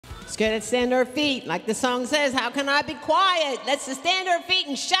Let's stand our feet. Like the song says, how can I be quiet? Let's stand our feet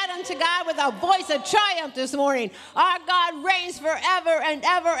and shout unto God with a voice of triumph this morning. Our God reigns forever and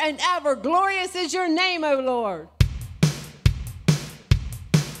ever and ever. Glorious is your name, O Lord.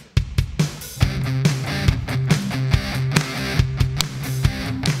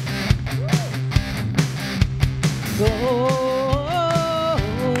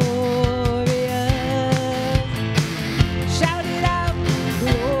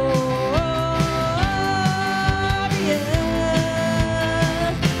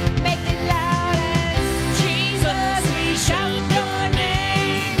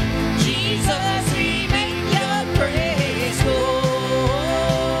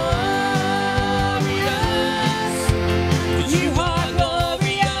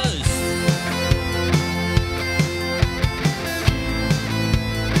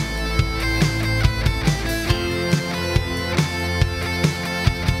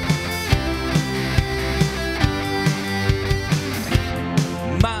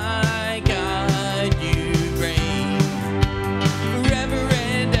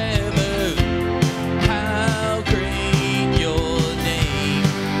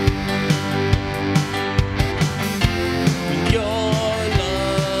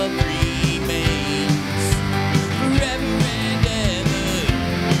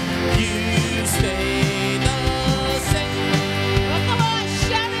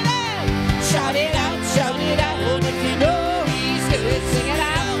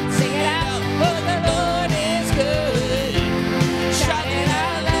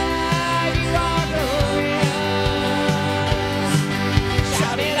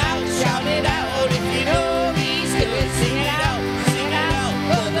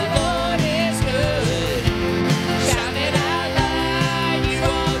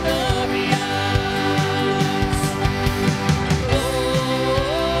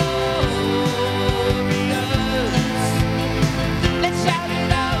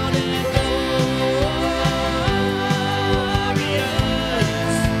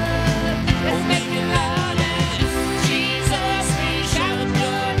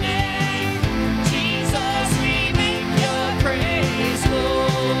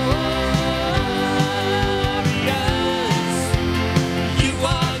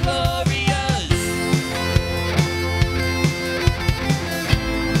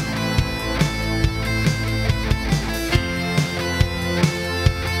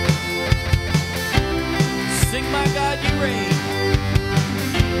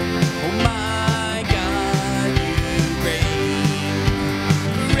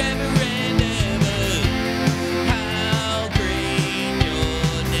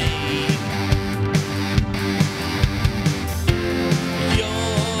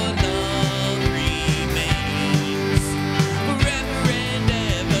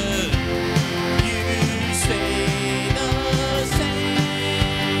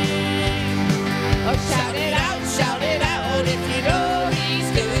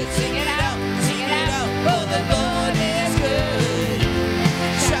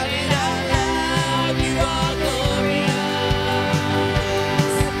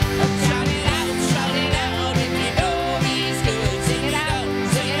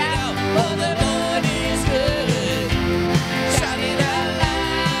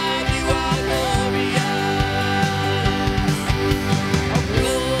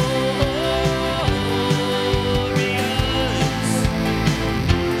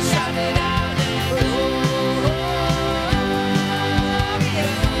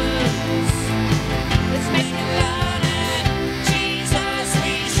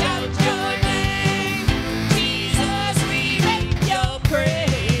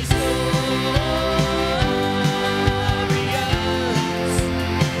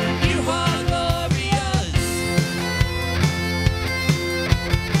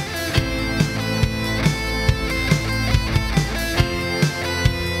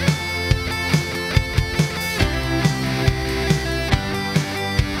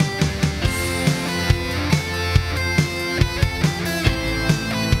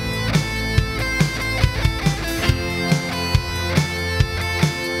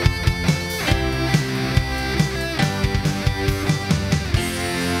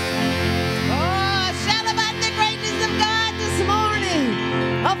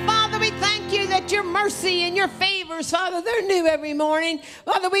 Father, they're new every morning.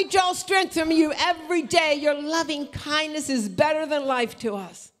 Father, we draw strength from you every day. Your loving kindness is better than life to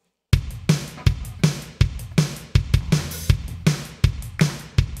us.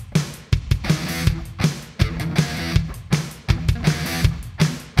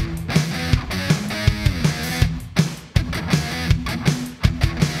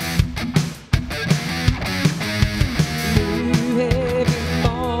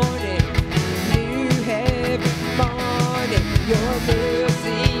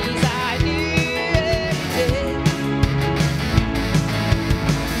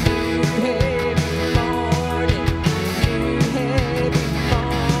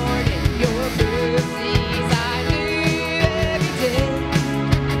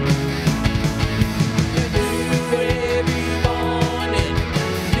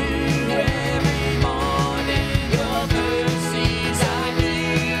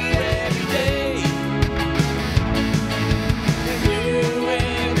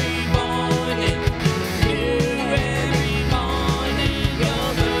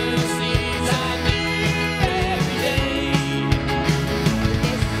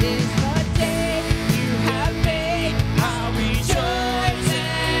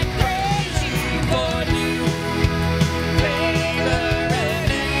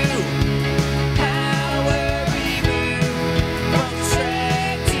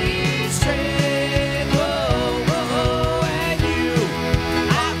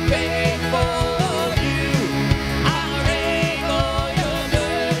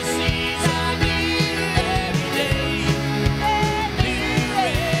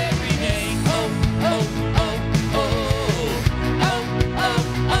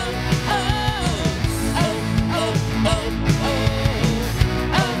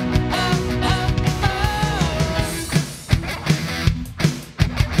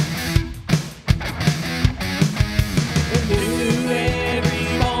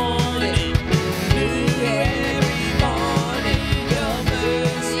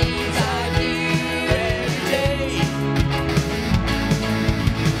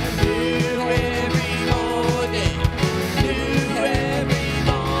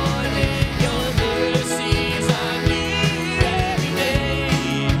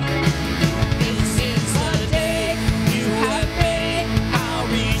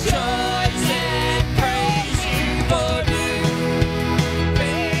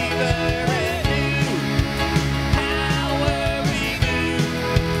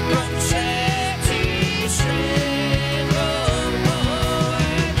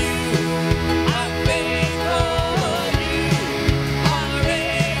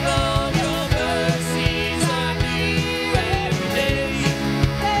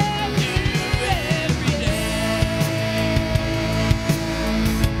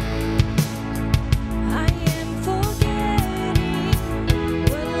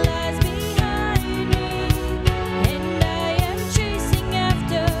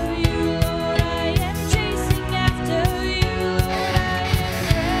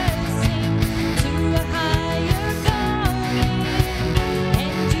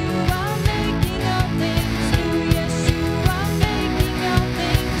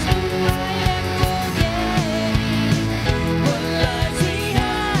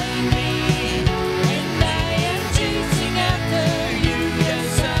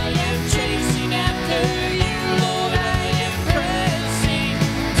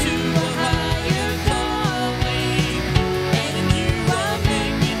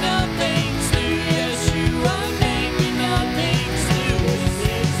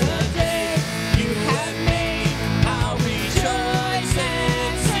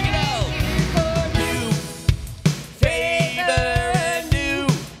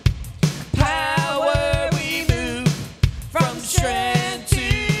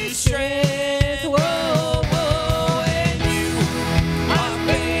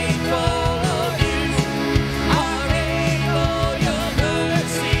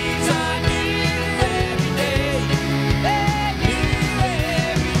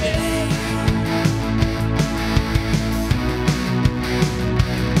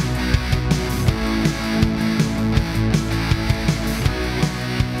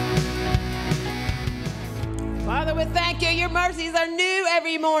 mercies are new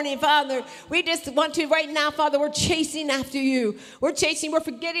every morning, Father. We just want to right now, Father, we're chasing after you. We're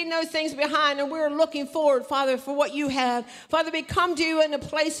forgetting those things behind, and we're looking forward, Father, for what you have. Father, we come to you in a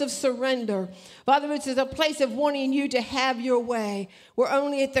place of surrender. Father, which is a place of wanting you to have your way. We're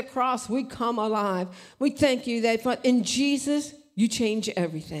only at the cross we come alive. We thank you that in Jesus, you change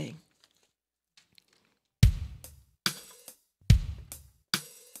everything.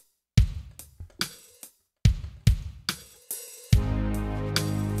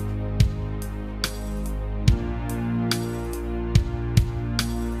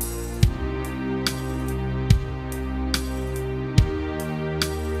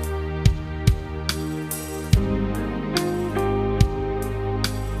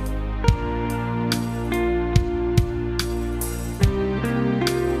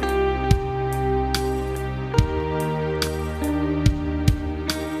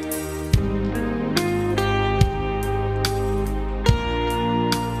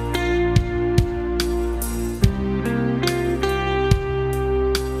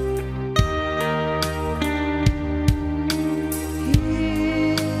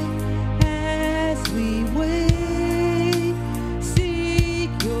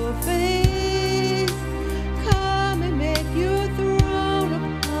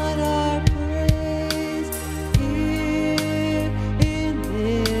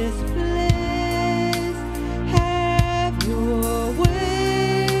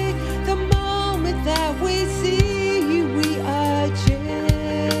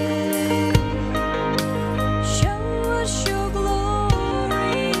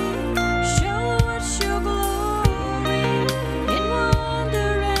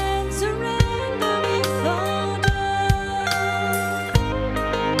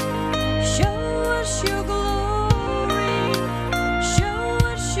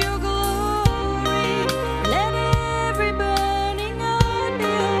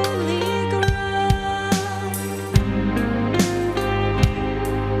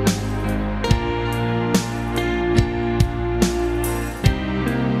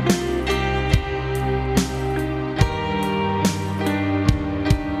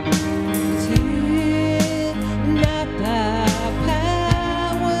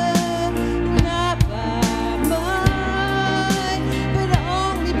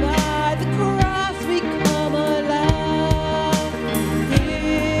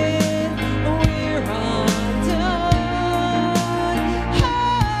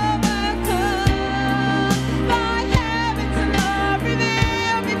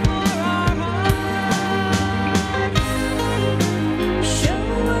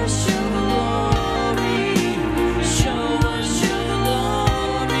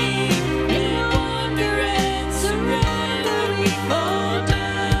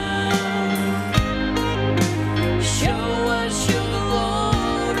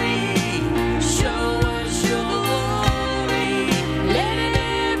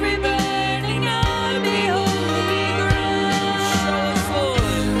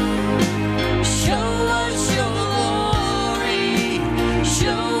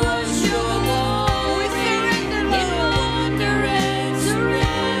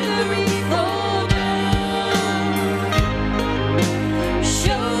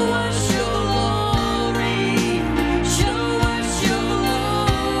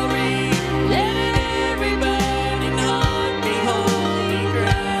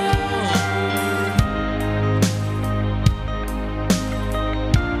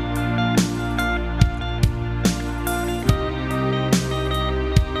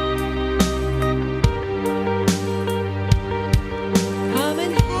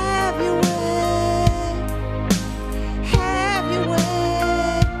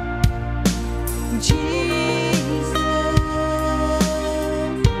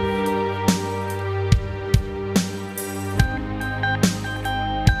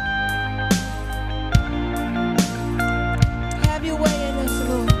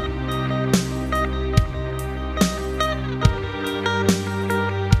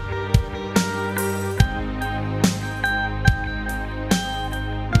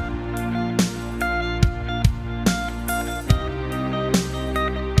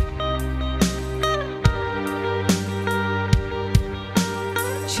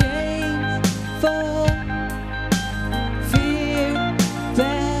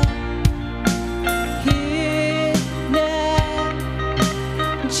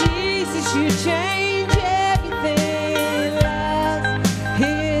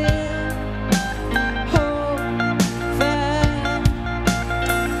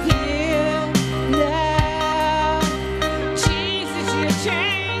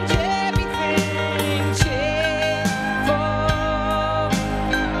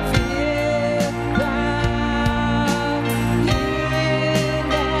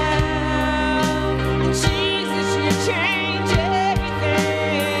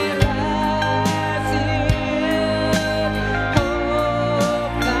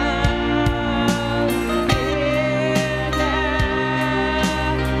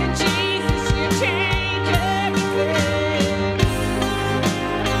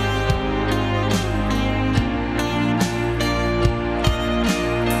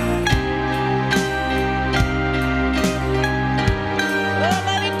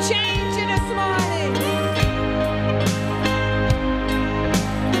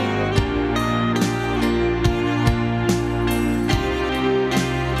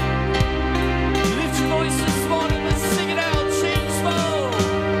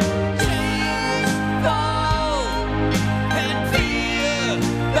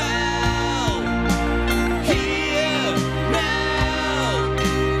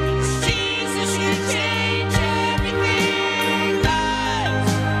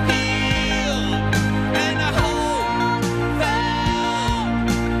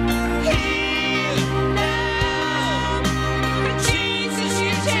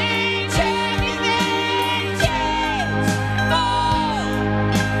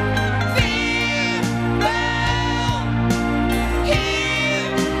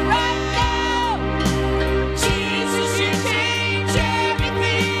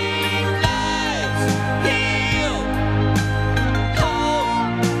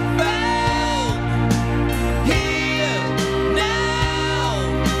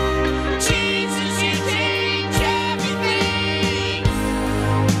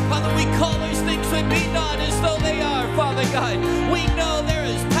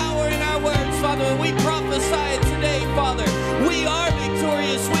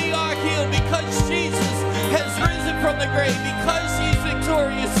 from the grave, because he's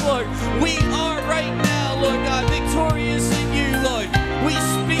victorious, Lord. We are right now, Lord God, victorious in you, Lord. We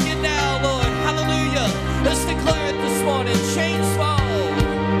speak it now, Lord. Hallelujah. Let's declare it this morning. Chains fall.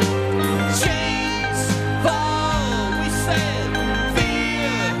 Chains fall. We said,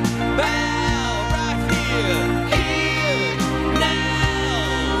 fear, bow right here,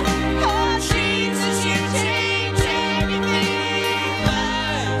 now. Oh, Jesus, you change everything.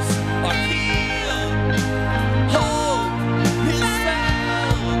 Lives are healed. Hope is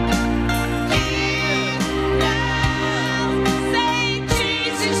found here, now. Say,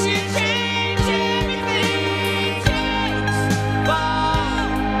 Jesus, you change everything. Chains fall.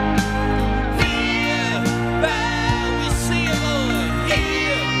 Fear, bow. We see it, Lord.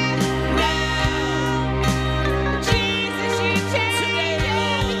 Here, now. Jesus, you change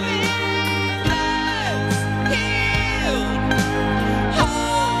everything. Lives healed.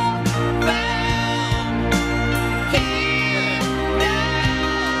 Hope found. Here,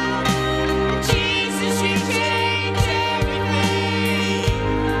 now. Jesus, you change everything.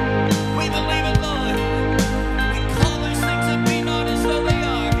 We believe it, Lord. We call those things that be not as though they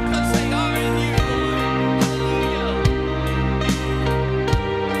are, because they are in you, Lord. Hallelujah.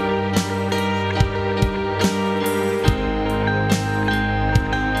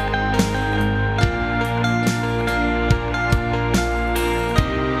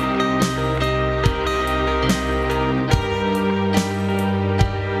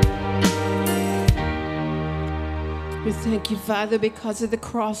 We thank you, Father, because of the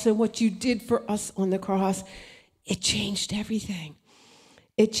cross and what you did for us on the cross. It changed everything.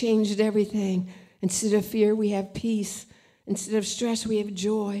 It changed everything. Instead of fear, we have peace. Instead of stress, we have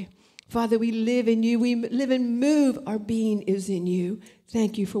joy. Father, we live in you. We live and move. Our being is in you.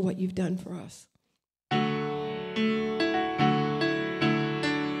 Thank you for what you've done for us.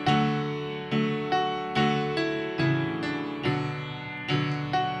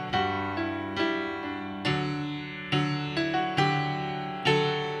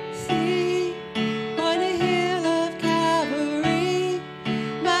 See, on a hill of Calvary,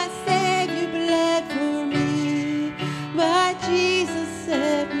 my Savior bled for me. My Jesus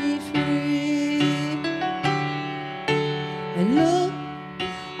set me free. And look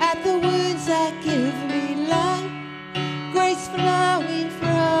at the wounds that give me life, grace flowing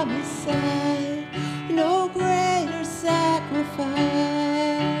from his side, no greater sacrifice.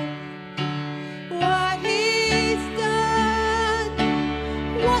 What he's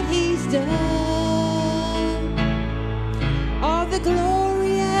done, all the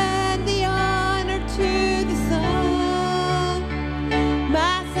glory and the honor to the Son.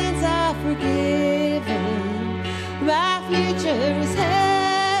 My sins are forgiven, my future is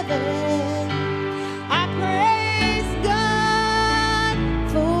heaven. I praise God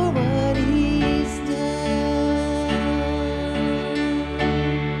for what he's done.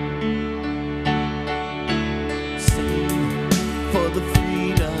 Sing for the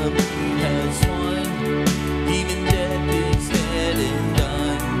freedom he has won. Even death is dead and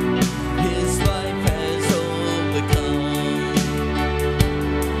done. His life has overcome.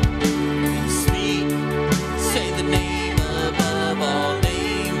 Speak, say the name above all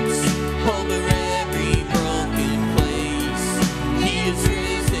names, over every broken place. He is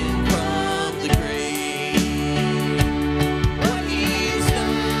risen from the grave. What he's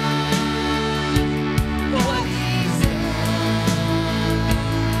done, what he's done,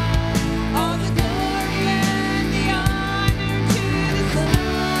 all the glory and the honor to the Son.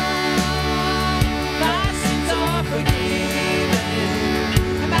 My sins are forgiven,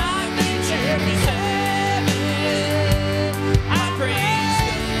 my future is heaven. I praise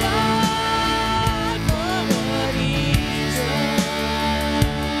God for what he's done.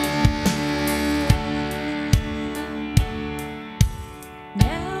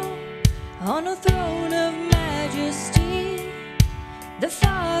 Now, on a throne of majesty, the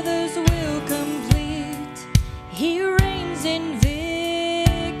Father's will complete. He reigns in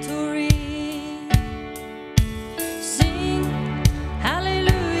victory. Sing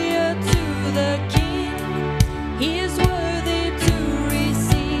hallelujah to the King. He is worthy to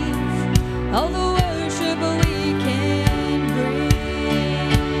receive all the worship we can bring.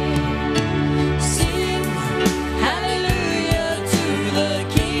 Sing hallelujah to the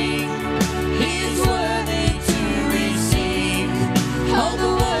King. He is worthy to receive all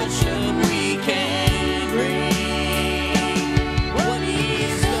the worship we can bring. What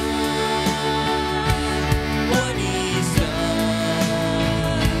he's done, what he's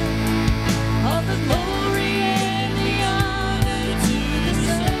done, all the glory and the honor to the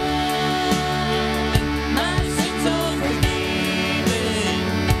Son.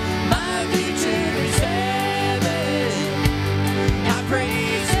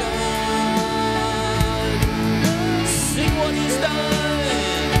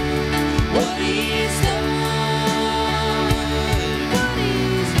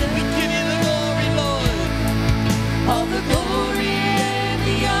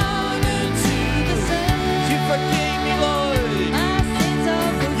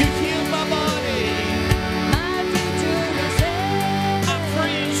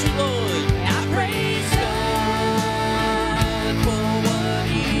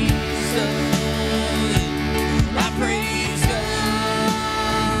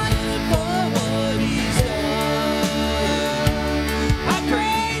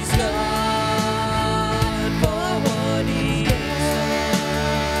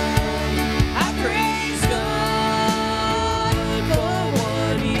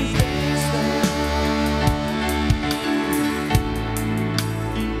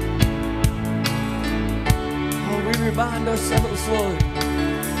 ourselves, Lord.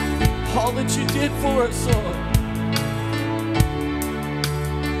 All that you did for us, Lord.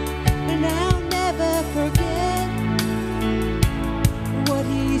 And I'll never forget what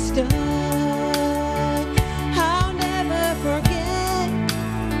he's done. I'll never forget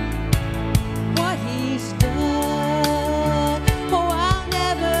what he's done. Oh, I'll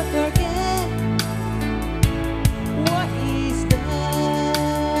never forget what he's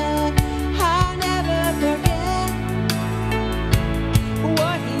done. I'll never forget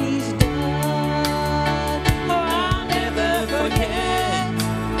what he's done. Oh, I'll never forget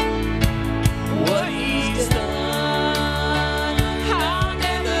What he's done, I'll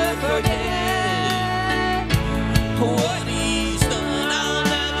never forget what he's done, I'll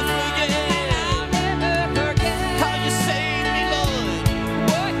never forget. I'll never forget How you saved me, Lord,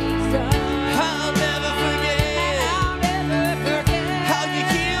 what he's done. I'll never forget. I'll never forget How you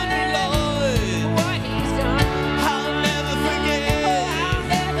healed me, Lord, what he's done. I'll never I'll forget.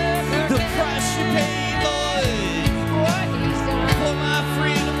 never The forget price you paid, Lord, what he's done. for my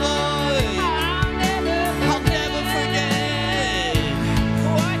freedom, Lord, I'll never I'll never forget.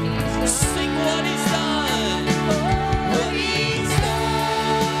 what he's done. Sing what he's done, what he's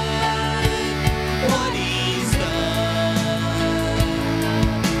done, what he's done.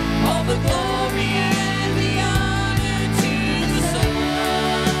 All the glory and the honor to the Son.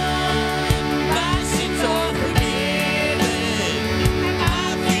 My sins are forgiven, my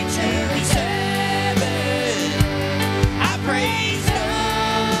future is heaven. I praise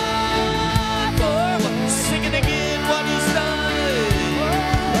God for sing it again, what he's done,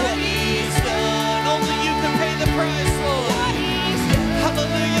 what he's done. Only you can pay the price, Lord.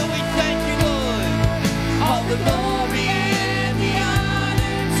 Hallelujah, we thank you, Lord. All the glory and the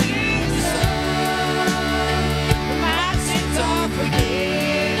honor to the Son. My sins are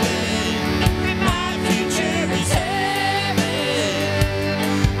forgiven, my future is heaven.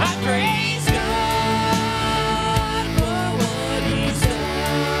 I praise God for what he's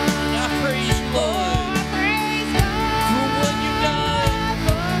done. I praise you, Lord, for what you've done.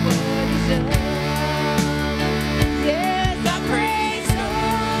 Yes, I praise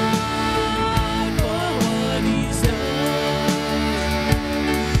God for what he's done.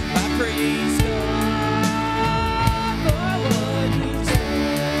 I praise God for what he's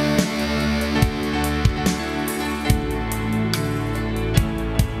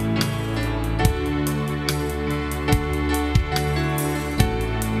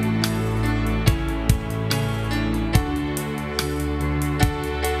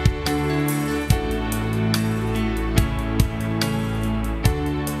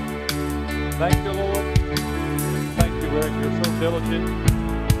Thank you, Lord. Thank you, Rick. You're so diligent.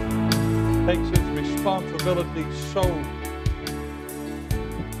 Takes his responsibility so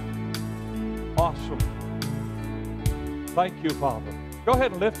awesome. Thank you, Father. Go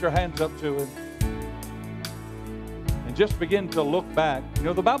ahead and lift your hands up to him. And just begin to look back. You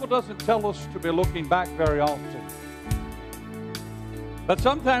know, the Bible doesn't tell us to be looking back very often. But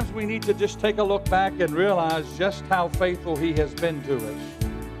sometimes we need to just take a look back and realize just how faithful he has been to us.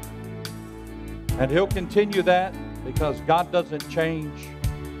 And he'll continue that because God doesn't change.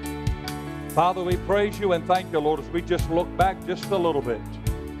 Father, we praise you and thank you, Lord, as we just look back just a little bit.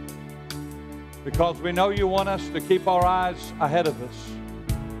 Because we know you want us to keep our eyes ahead of us,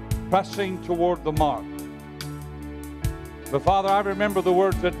 pressing toward the mark. But Father, I remember the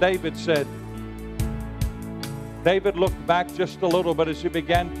words that David said. David looked back just a little bit as he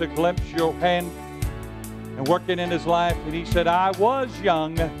began to glimpse your hand and working in his life. And he said, I was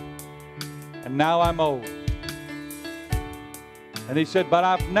young, and now I'm old. And he said, but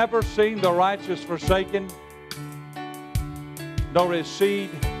I've never seen the righteous forsaken, nor his seed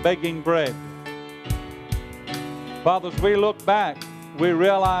begging bread. Father, as we look back, we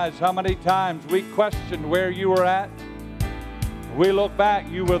realize how many times we questioned where you were at. We look back,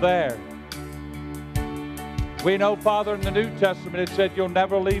 you were there. We know, Father, in the New Testament it said you'll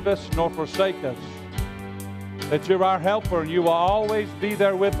never leave us nor forsake us. That you're our helper and you will always be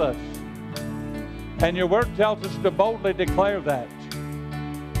there with us. And your word tells us to boldly declare that.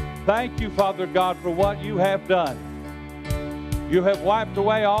 Thank you, Father God, for what you have done. You have wiped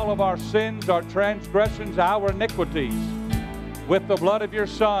away all of our sins, our transgressions, our iniquities with the blood of your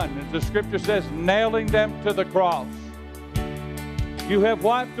Son, as the Scripture says, nailing them to the cross. You have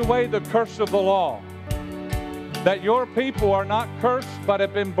wiped away the curse of the law, that your people are not cursed but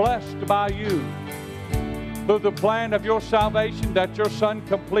have been blessed by you through the plan of your salvation that your Son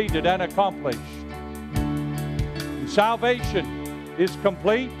completed and accomplished. And salvation is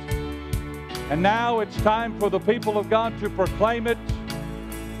complete, and now it's time for the people of God to proclaim it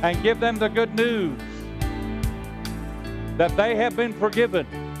and give them the good news that they have been forgiven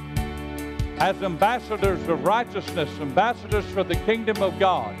as ambassadors of righteousness, ambassadors for the kingdom of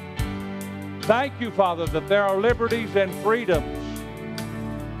God. Thank you, Father, that there are liberties and freedoms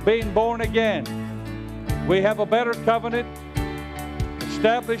being born again. We have a better covenant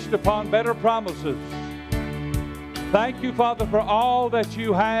established upon better promises. Thank you, Father, for all that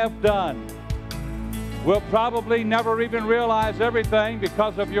you have done. We'll probably never even realize everything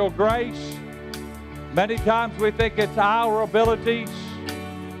because of your grace. Many times we think it's our abilities,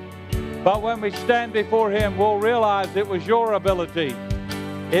 but when we stand before Him, we'll realize it was your ability.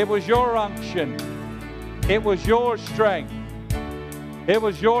 It was your unction. It was your strength. It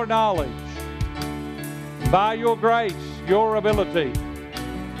was your knowledge. By your grace, your ability.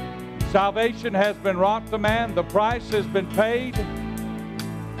 Salvation has been wrought to man. The price has been paid.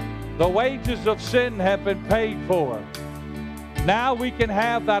 The wages of sin have been paid for. Now we can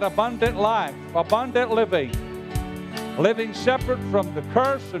have that abundant life, abundant living. Living separate from the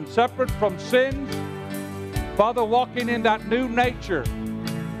curse and separate from sins. Father, walking in that new nature.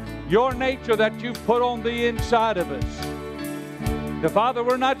 Your nature that you've put on the inside of us. The Father,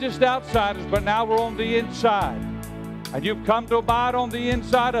 we're not just outsiders, but now we're on the inside. And you've come to abide on the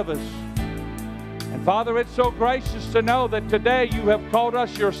inside of us. And Father, it's so gracious to know that today you have called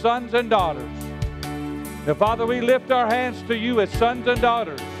us your sons and daughters. Now, Father, we lift our hands to you as sons and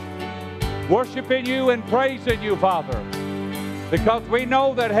daughters, worshiping you and praising you, Father, because we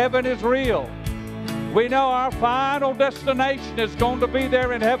know that heaven is real. We know our final destination is going to be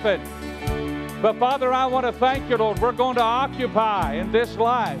there in heaven. But Father, I want to thank you, Lord. We're going to occupy in this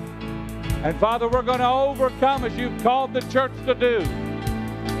life. And Father, we're going to overcome as you've called the church to do,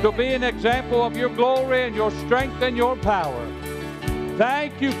 to be an example of your glory and your strength and your power.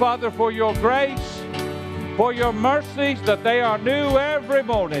 Thank you, Father, for your grace, for your mercies, that they are new every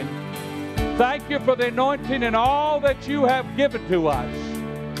morning. Thank you for the anointing and all that you have given to us.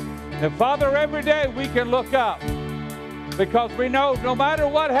 And Father, every day we can look up, because we know no matter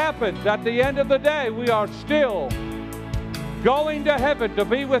what happens, at the end of the day, we are still going to heaven to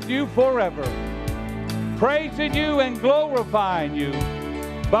be with you forever, praising you and glorifying you.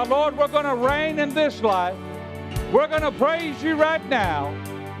 But Lord, we're going to reign in this life. We're going to praise you right now,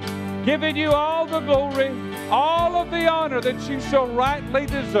 giving you all the glory, all of the honor that you so rightly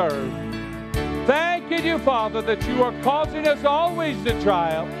deserve. Thanking you, Father, that you are causing us always to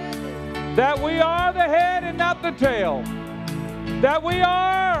triumph, that we are the head and not the tail, that we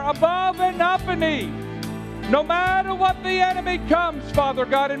are above and not beneath. No matter what the enemy comes, Father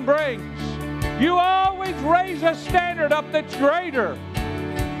God, and brings, you always raise a standard up that's greater.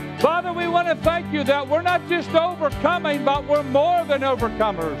 Father, we want to thank you that we're not just overcoming, but we're more than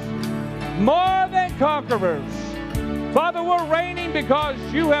overcomers, more than conquerors. Father, we're reigning because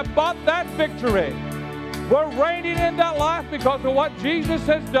you have bought that victory. We're reigning in that life because of what Jesus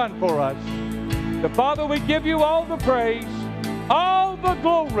has done for us. So, Father, we give you all the praise, all the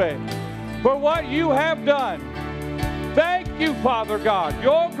glory for what you have done. Thank you, Father God,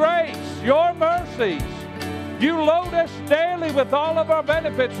 your grace, your mercies. You load us daily with all of our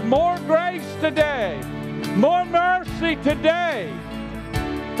benefits. More grace today, more mercy today.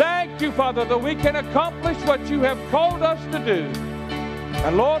 Thank you, Father, that we can accomplish what you have called us to do.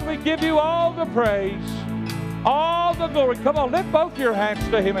 And Lord, we give you all the praise, all the glory. Come on, lift both your hands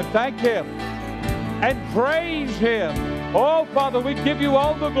to him and thank him and praise him. Oh, Father, we give you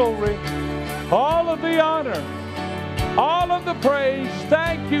all the glory, all of the honor, all of the praise.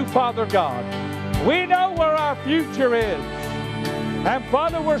 Thank you, Father God. We know where our future is. And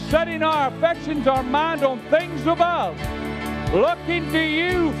Father, we're setting our affections, our mind on things above, looking to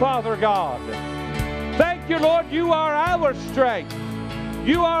you, Father God. Thank you, Lord, you are our strength.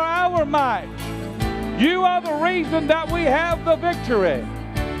 You are our might. You are the reason that we have the victory.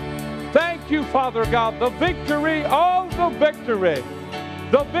 Thank you, Father God. The victory, oh, the victory.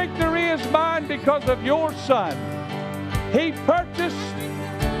 The victory is mine because of your Son. He purchased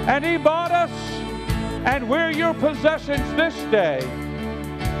and he bought us, and we're your possessions this day.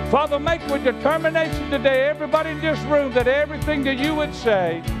 Father, make with determination today, everybody in this room, that everything that you would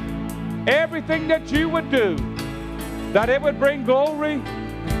say, everything that you would do, that it would bring glory,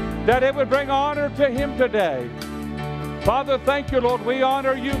 that it would bring honor to him today. Father, thank you, Lord. We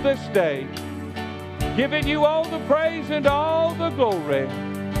honor you this day, giving you all the praise and all the glory.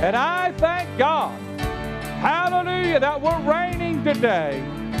 And I thank God, hallelujah, that we're reigning today.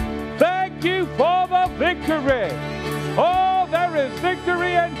 Thank you for the victory. Oh, there is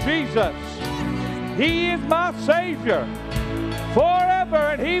victory in Jesus. He is my Savior forever,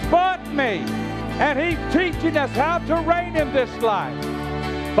 and he bought me, and he's teaching us how to reign in this life.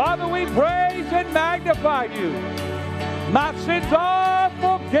 Father, we praise and magnify you. My sins are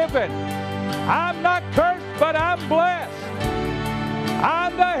forgiven. I'm not cursed, but I'm blessed.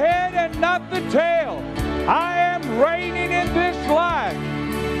 I'm the head and not the tail. I am reigning in this life,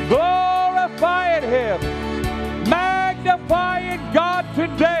 glorifying Him, magnifying God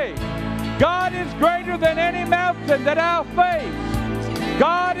today. God is greater than any mountain that I'll face.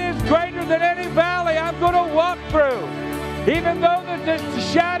 God is greater than any valley I'm going to walk through. Even though there's the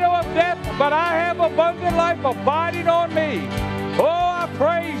shadow of death, but I have abundant life abiding on me. Oh, I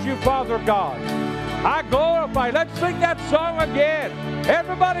praise you, Father God. I glorify. Let's sing that song again.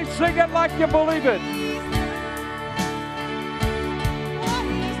 Everybody sing it like you believe it.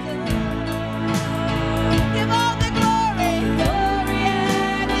 Give all the glory, glory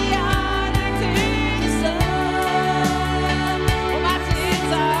and the honor to the Son. Oh, my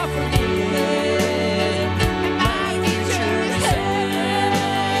sins are forgiven, and my future is heaven.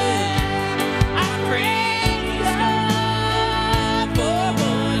 I praise God for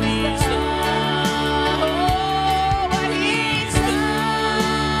what He's done. Oh, what He's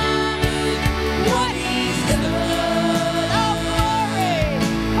done, what He's done. Oh, glory,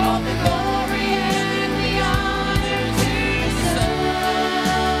 all the glory and the honor to the Son.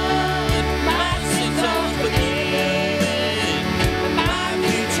 My sins are forgiven, my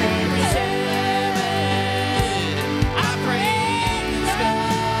future is heaven. I praise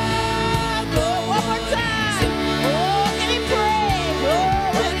God for one more time. Oh, give me praise. Oh,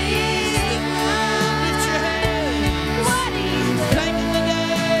 what He's done. Lift your hands. What He's done. Thank the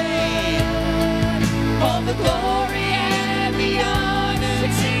name. All the glory and the honor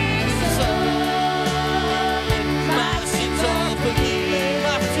to the Son. My sins are forgiven.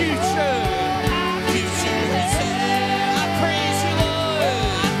 My future is here. I praise you,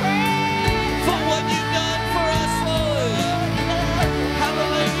 Lord, for what you've done for us, Lord.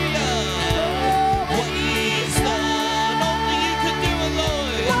 Hallelujah. What He's done, only you can do it,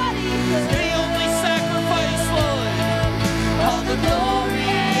 Lord. The only sacrifice, Lord. All the glory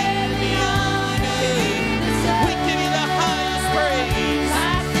and the honor. We give you the highest praise.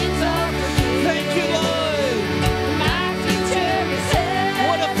 Thank you, Lord.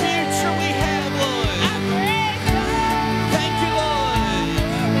 What a future we have, Lord. Thank you, Lord.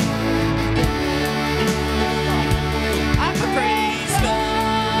 I praise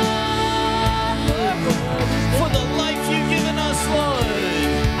God for the life you've given us, Lord.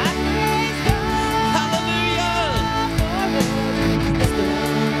 Hallelujah.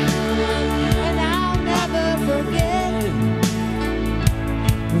 And I'll never forget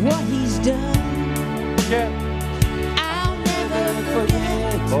what He's done. Yeah. I'll never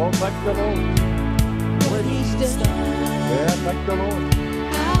forget Oh, thank the Lord. what He's done. Yeah, thank the Lord.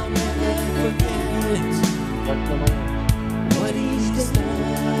 I'll never forget Thank the Lord. what He's done.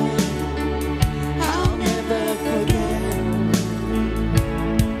 I'll never forget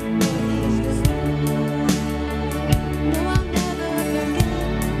what He's done. No, I'll never forget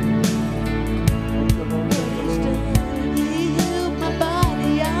Thank the Lord. what He's done. He healed my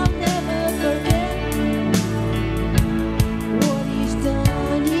body. I'll never forget what He's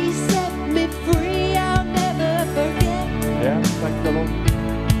done. He set me free. I'll never forget Yeah, thank the Lord.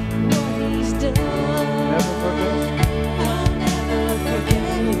 what He's done. Never forget. I'll never forget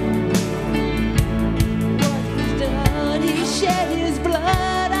what He's done. He shed His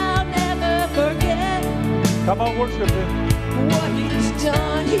blood. I'll never forget Come on, worship Him. what He's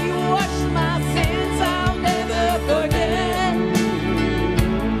done. He washed my sins. I'll never forget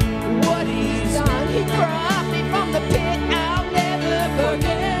what He's done. He brought me from the pit. I'll never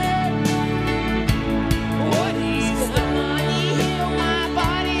forget what He's done. He healed my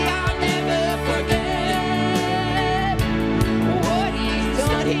body. I'll never forget what He's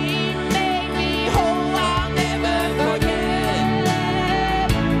done. He made me whole. I'll never forget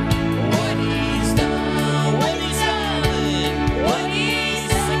what He's done. What He's done. What He's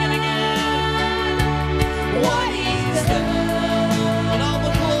done.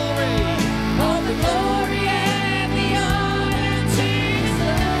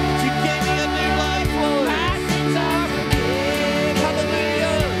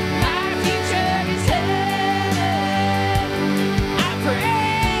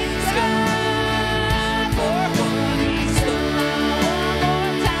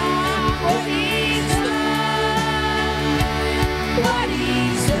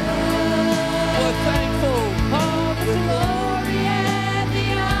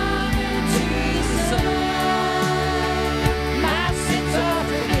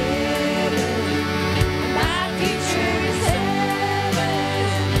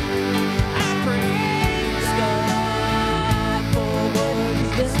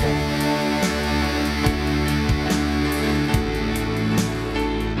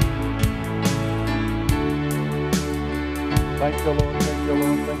 Thank you, Lord. Thank you,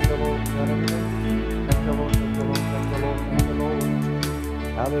 Lord. Thank you, Lord. Hallelujah. Thank you, Lord. Thank you, Lord. Thank you, Lord. Thank you, Lord.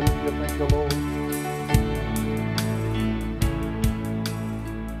 Hallelujah. Thank you, Lord.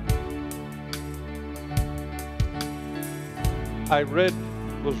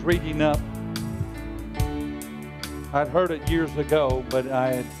 Was reading up. I'd heard it years ago, but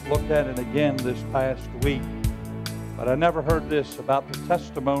I had looked at it again this past week. But I never heard this about the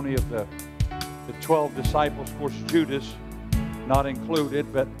testimony of the 12 disciples. Of course, Judas not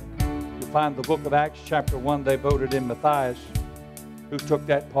included, but you find the book of Acts chapter 1, they voted in Matthias, who took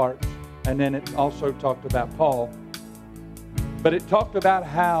that part. And then it also talked about Paul. But it talked about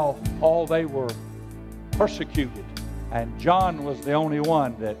how all they were persecuted. And John was the only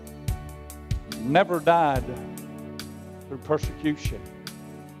one that never died through persecution.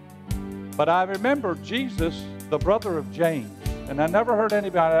 But I remember Jesus, the brother of James, and I never heard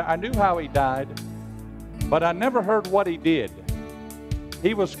anybody, I knew how he died, but I never heard what he did.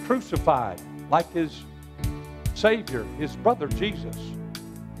 He was crucified like his Savior, his brother Jesus.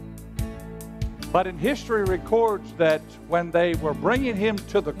 But in history records that when they were bringing him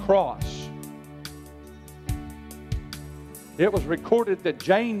to the cross, it was recorded that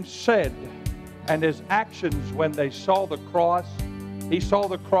James said, and his actions when they saw the cross, he saw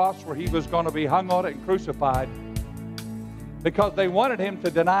the cross where he was going to be hung on it and crucified, because they wanted him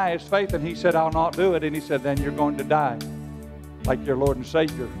to deny his faith, and he said, I'll not do it. And he said, then you're going to die like your Lord and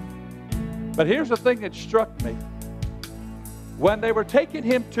Savior. But here's the thing that struck me. When they were taking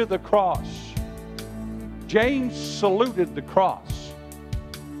him to the cross, James saluted the cross.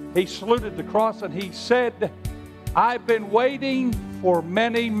 He saluted the cross and he said, I've been waiting for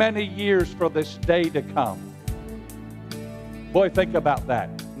many, many years for this day to come. Boy, think about that.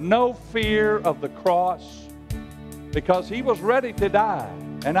 No fear of the cross, because he was ready to die.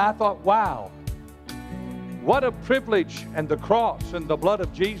 And I thought, wow, what a privilege, and the cross and the blood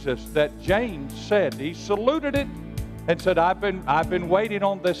of Jesus that James said. He saluted it and said, I've been waiting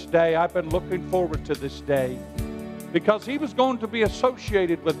on this day. I've been looking forward to this day, because he was going to be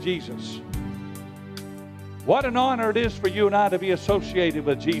associated with Jesus. What an honor it is for you and I to be associated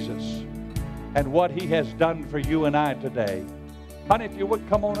with Jesus and what he has done for you and I today. Honey, if you would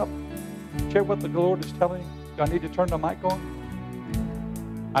come on up, share what the Lord is telling you. Do I need to turn the mic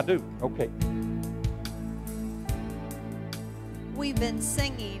on? I do. Okay. We've been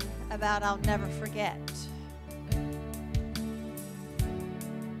singing about I'll never forget.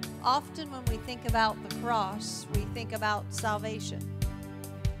 Often when we think about the cross, we think about salvation.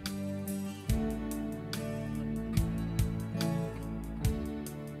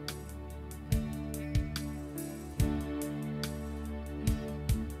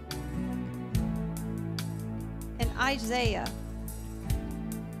 In Isaiah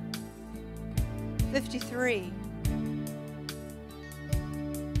 53,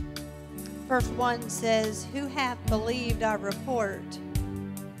 verse 1 says, who hath believed our report,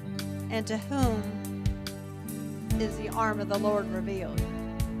 and to whom is the arm of the Lord revealed?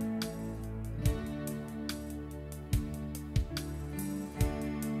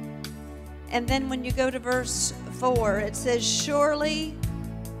 And then when you go to verse 4, it says, surely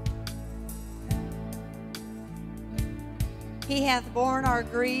he hath borne our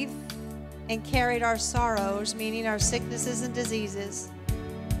grief and carried our sorrows, meaning our sicknesses and diseases.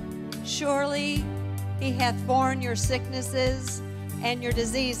 Surely he hath borne your sicknesses and your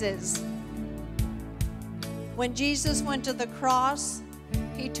diseases. When Jesus went to the cross,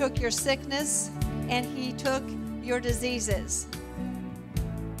 he took your sickness and he took your diseases.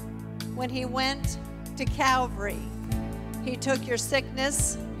 When he went to Calvary, he took your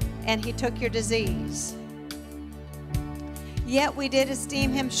sickness and he took your disease. Yet we did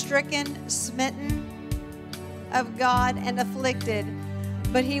esteem him stricken, smitten of God, and afflicted.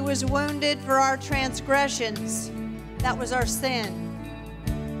 But he was wounded for our transgressions. That was our sin.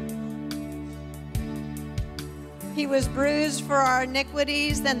 He was bruised for our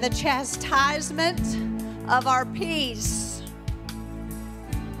iniquities, and the chastisement of our peace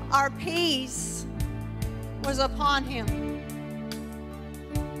was upon him.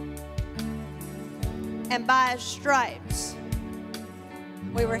 And by his stripes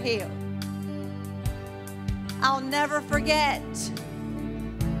we were healed. I'll never forget.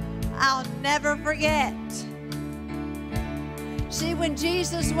 I'll never forget. See, when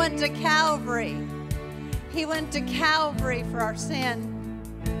Jesus went to Calvary, he went to Calvary for our sin.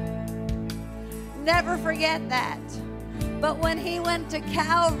 Never forget that. But when he went to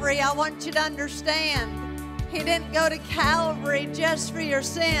Calvary, I want you to understand, he didn't go to Calvary just for your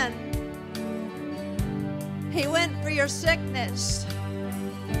sin. He went for your sickness.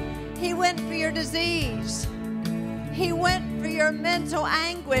 He went for your disease. He went for your mental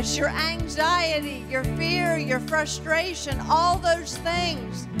anguish, your anxiety, your fear, your frustration, all those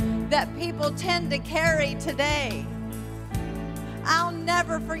things that people tend to carry today. I'll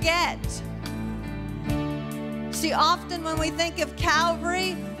never forget. See, often when we think of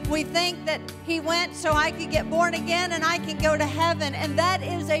Calvary, we think that He went so I could get born again and I can go to heaven. And that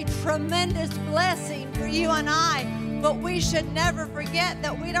is a tremendous blessing for you and I. But we should never forget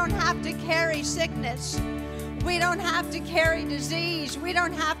that we don't have to carry sickness. We don't have to carry disease. We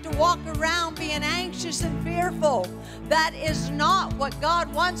don't have to walk around being anxious and fearful. That is not what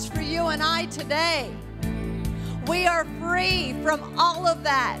God wants for you and I today. We are free from all of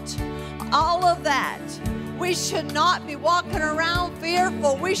that. All of that. We should not be walking around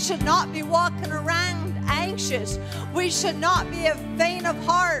fearful. We should not be walking around anxious. We should not be a faint of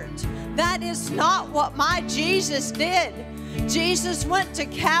heart. That is not what my Jesus did. Jesus went to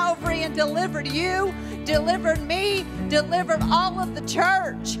Calvary and delivered you, delivered me, delivered all of the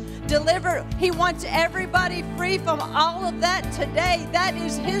church. He wants everybody free from all of that today. That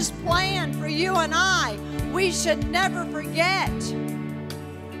is His plan for you and I. We should never forget.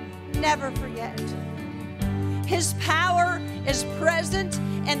 Never forget. His power is present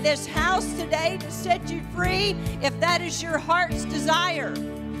in this house today to set you free if that is your heart's desire.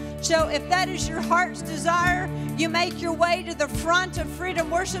 So if that is your heart's desire, you make your way to the front of Freedom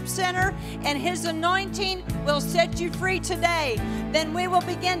Worship Center and His anointing will set you free today. Then we will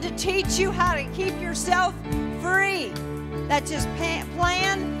begin to teach you how to keep yourself free. That's His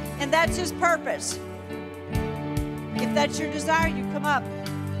plan and that's His purpose. If that's your desire, you come up.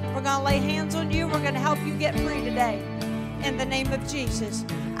 We're going to lay hands on you. We're going to help you get free today in the name of Jesus.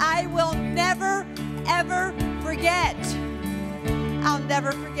 I will never, ever forget. I'll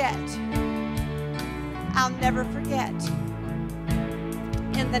never forget. I'll never forget.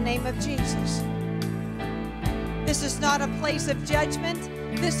 In the name of Jesus. This is not a place of judgment.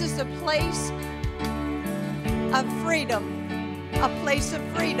 This is a place of freedom. A place of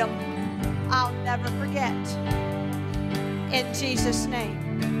freedom. I'll never forget. In Jesus' name.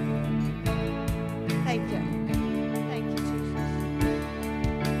 Thank you. Thank you, Jesus.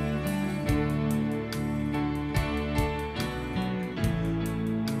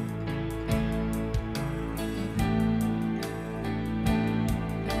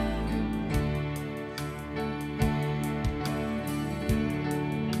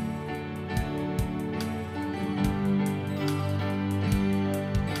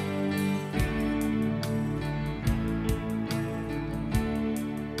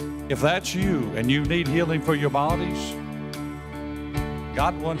 If that's you and you need healing for your bodies,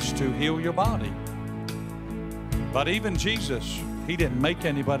 God wants to heal your body. But even Jesus, He didn't make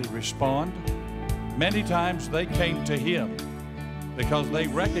anybody respond. Many times they came to Him because they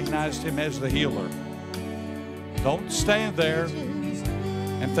recognized Him as the healer. Don't stand there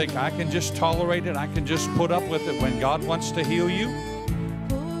and think, I can just tolerate it, I can just put up with it. When God wants to heal you,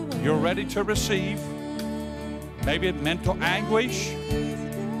 you're ready to receive. Maybe mental anguish,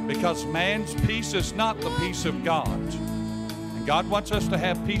 because man's peace is not the peace of God. And God wants us to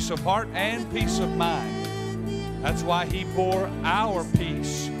have peace of heart and peace of mind. That's why He bore our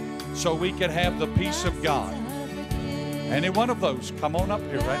peace, so we could have the peace of God. Any one of those, come on up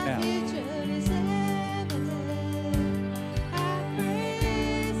here right now.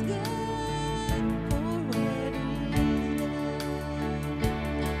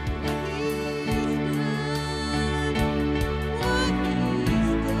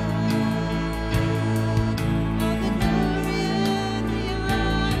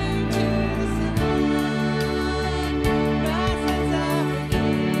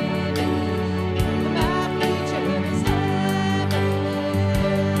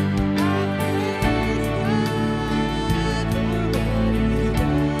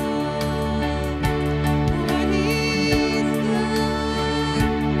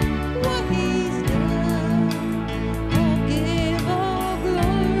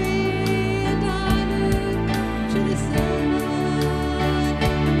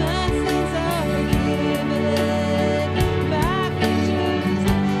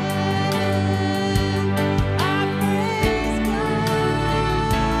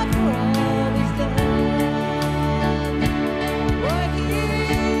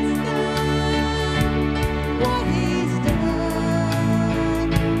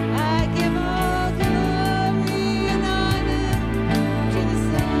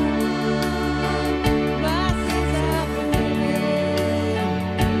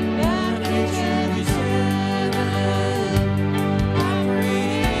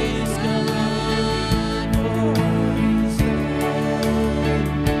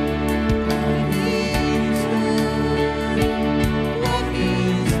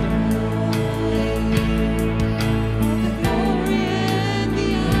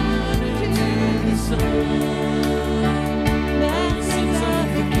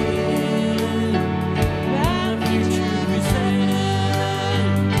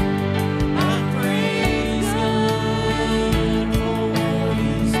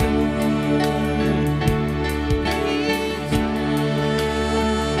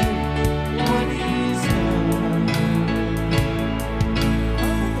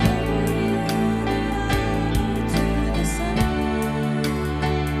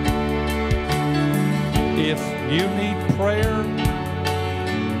 prayer,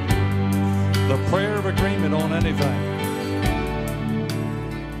 the prayer of agreement on anything.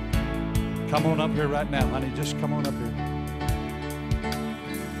 Come on up here right now, honey. Just come on up here.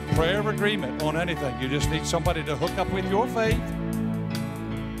 Prayer of agreement on anything. You just need somebody to hook up with your faith.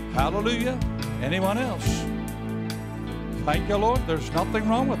 Hallelujah. Anyone else? Thank you, Lord. There's nothing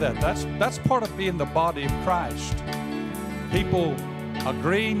wrong with that. That's part of being the body of Christ. People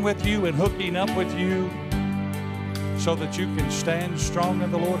agreeing with you and hooking up with you so that you can stand strong in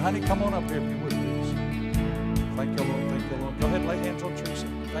the Lord. Honey, come on up here if you would, please. Thank you, Lord. Thank you, Lord. Go ahead and lay hands on Teresa.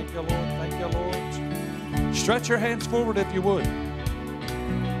 Thank you, Lord. Thank you, Lord. Stretch your hands forward if you would.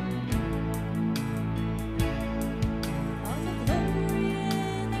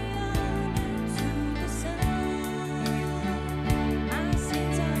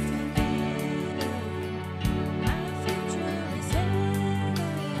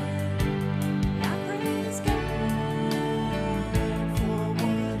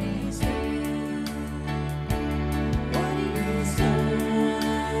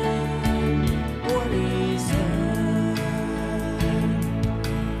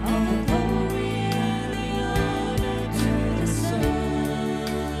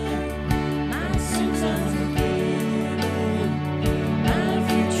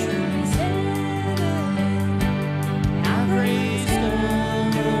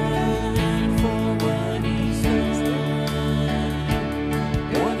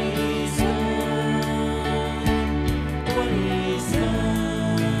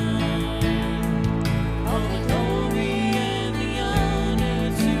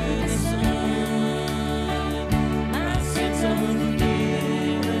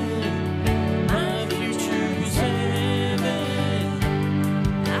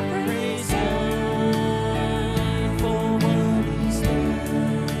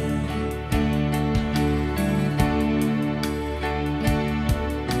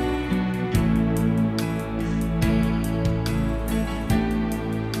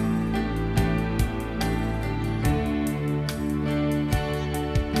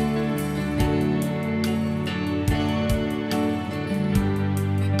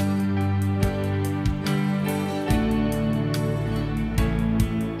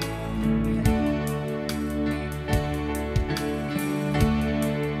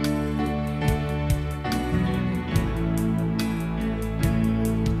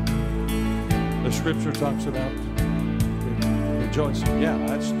 Scripture talks about rejoicing. Yeah,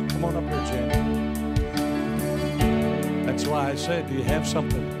 come on up here, Jan. That's why I said, do you have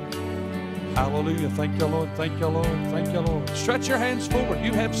something? Hallelujah. Thank you, Lord. Thank you, Lord. Thank you, Lord. Stretch your hands forward.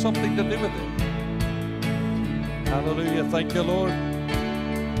 You have something to do with it. Hallelujah. Thank you, Lord.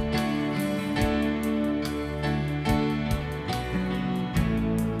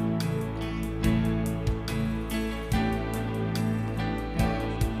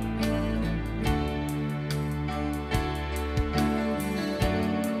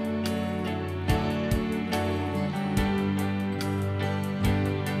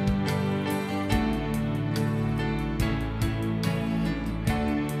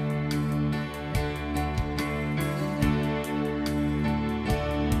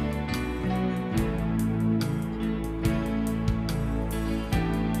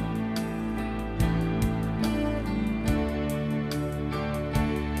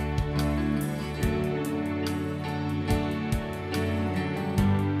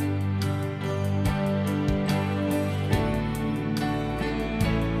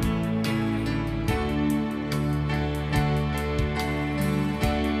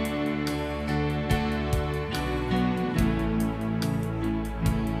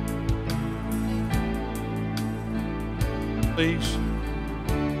 Please.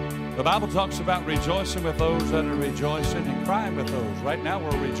 The Bible talks about rejoicing with those that are rejoicing and crying with those. Right now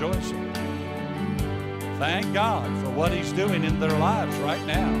we're rejoicing. Thank God for what He's doing in their lives right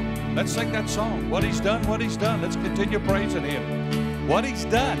now. Let's sing that song. What He's done, what He's done. Let's continue praising Him. What He's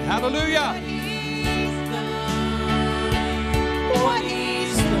done. Hallelujah. What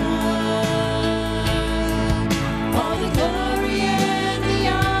He's done. All the glory and the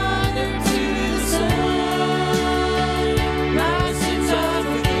honor to the Son. My sins are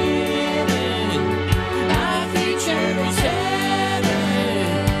forgiven. My future is heaven.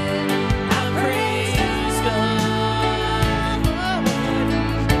 I praise God.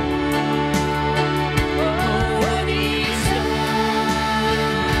 What He's done.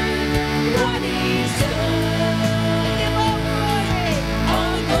 What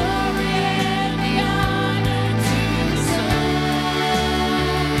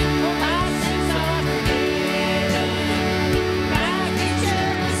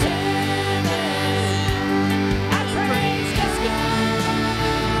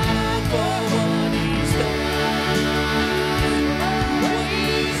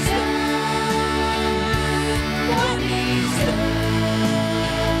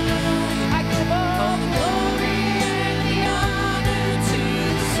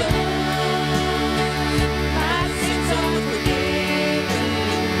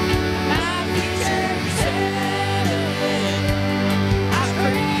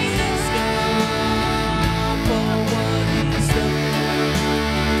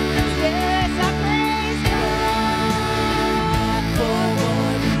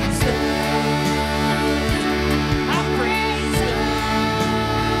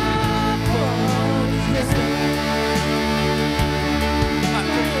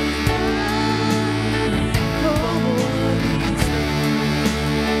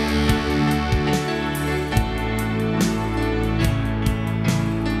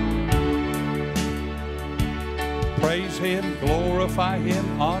glorify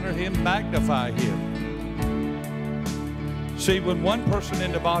Him, honor Him, magnify Him. See, when one person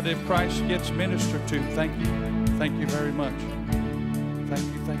in the body of Christ gets ministered to, thank you. Thank you very much.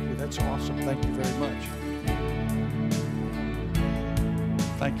 Thank you, thank you. That's awesome. Thank you very much.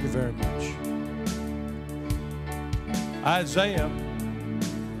 Thank you very much. Isaiah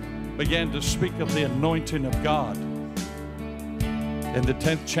began to speak of the anointing of God in the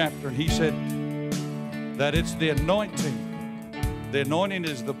 10th chapter. He said that it's the anointing. The anointing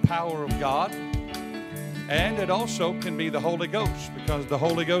is the power of God, and it also can be the Holy Ghost, because the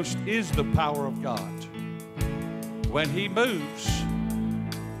Holy Ghost is the power of God. When He moves,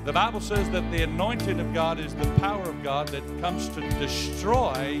 the Bible says that the anointing of God is the power of God that comes to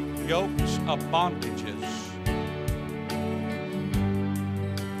destroy yokes of bondages.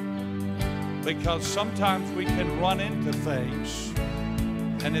 Because sometimes we can run into things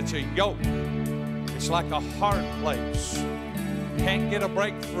and it's a yoke. It's like a hard place. Can't get a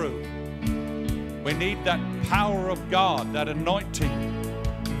breakthrough. We need that power of God, that anointing,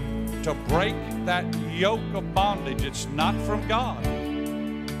 to break that yoke of bondage. It's not from God.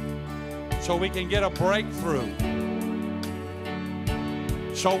 So we can get a breakthrough.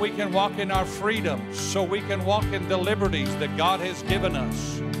 So we can walk in our freedoms. So we can walk in the liberties that God has given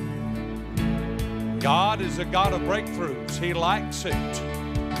us. God is a God of breakthroughs. He likes it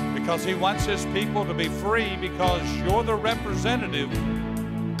because He wants His people to be free, because you're the representative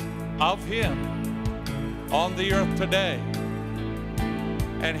of Him on the earth today.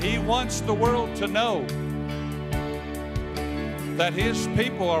 And He wants the world to know that His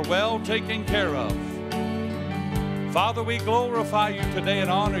people are well taken care of. Father, we glorify You today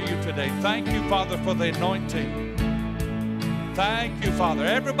and honor You today. Thank You, Father, for the anointing. Thank You, Father.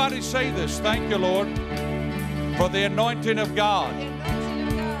 Everybody say this. Thank You, Lord, for the anointing of God.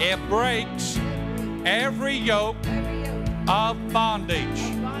 It breaks every yoke of bondage,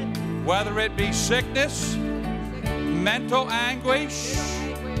 whether it be sickness, mental anguish,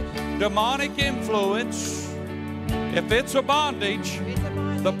 demonic influence. If it's a bondage,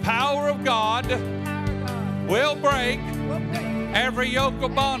 the power of God will break every yoke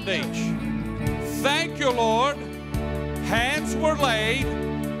of bondage. Thank You, Lord. Hands were laid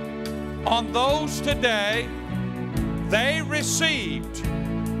on those today. They received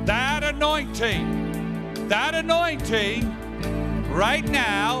that anointing. That anointing right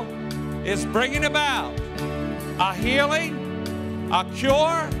now is bringing about a healing, a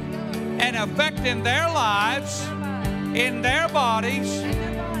cure, and effect in their lives, in their bodies,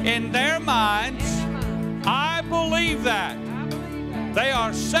 in their minds. I believe that. They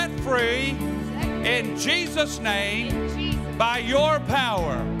are set free in Jesus' name by Your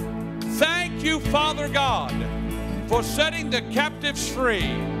power. Thank You, Father God, for setting the captives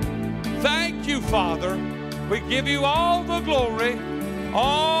free. Thank You, Father. We give You all the glory,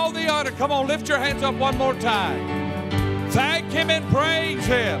 all the honor. Come on, lift your hands up one more time. Thank Him and praise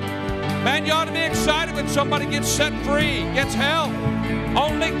Him. Man, you ought to be excited when somebody gets set free, gets help.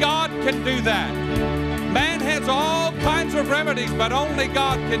 Only God can do that. Man has all kinds of remedies, but only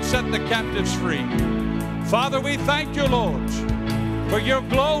God can set the captives free. Father, we thank You, Lord, for Your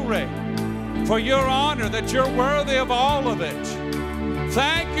glory, for Your honor, that You're worthy of all of it.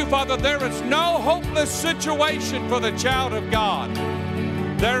 Thank You, Father. There is no hopeless situation for the child of God.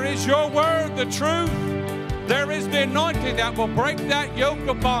 There is Your word, the truth. There is the anointing that will break that yoke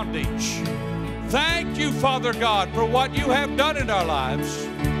of bondage. Thank You, Father God, for what You have done in our lives.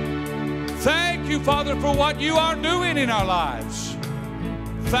 Thank You, Father, for what You are doing in our lives.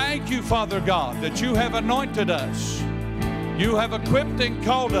 Thank You, Father God, that You have anointed us. You have equipped and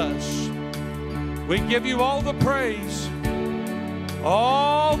called us. We give You all the praise,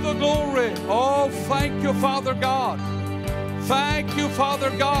 all the glory. Oh, thank You, Father God. Thank You, Father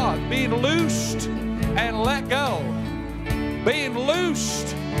God, being loosed and let go. Being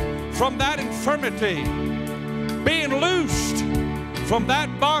loosed from that infirmity. Being loosed from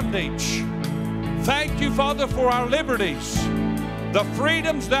that bondage. Thank You, Father, for our liberties, the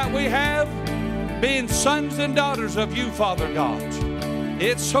freedoms that we have, being sons and daughters of You, Father God.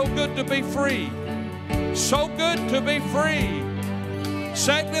 It's so good to be free. So good to be free.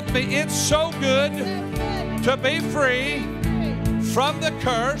 Say it with me. It's so good to be free from the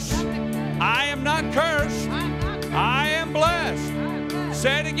curse. I am not cursed. I am blessed.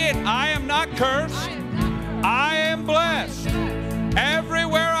 Say it again. I am not cursed. I am blessed.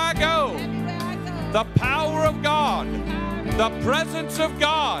 Everywhere I go, the power of God, the presence of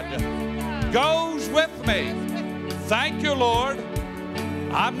God goes with me. Thank You, Lord.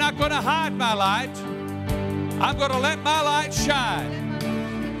 I'm not going to hide my light. I'm going to let my light shine.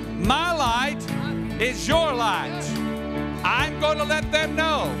 My light is Your light. I'm going to let them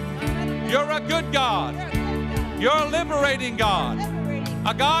know you're a good God. You're a liberating God.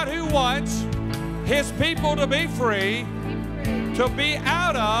 A God who wants His people to be free, to be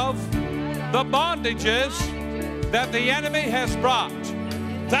out of the bondages that the enemy has brought.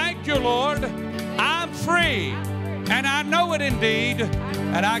 Thank you, Lord. I'm free, and I know it indeed,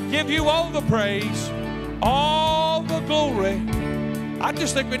 and I give you all the praise, all the glory. I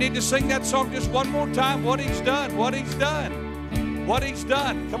just think we need to sing that song just one more time. What He's done, what He's done, what He's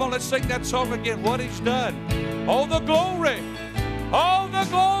done. Come on, let's sing that song again. What He's done. All the glory, all the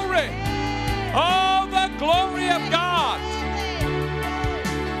glory, all the glory of God.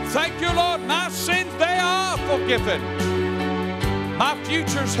 Thank you, Lord. My sins, they are forgiven. My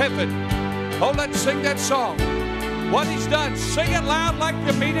future's heaven. Oh, let's sing that song. What He's done. Sing it loud like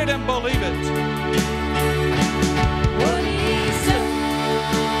you mean it and believe it. What He's done,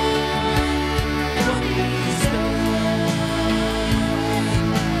 what He's done,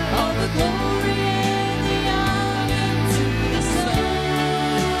 all the glory and the honor to the Son.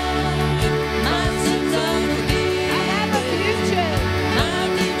 My sins are forgiven. I have a future. My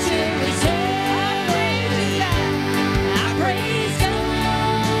future is heaven. I praise God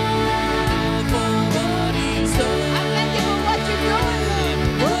for what He's done. I thank you for what you're doing.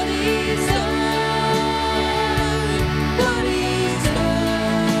 What He's done, what He's done,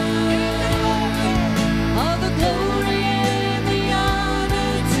 all the glory and the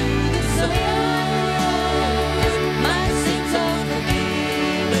honor to the Son. My sins are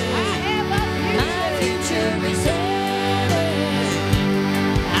forgiven. My future is heaven.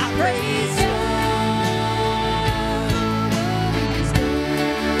 I praise God.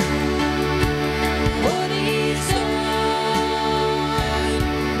 What He's done,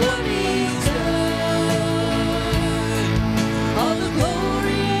 what He's done, all the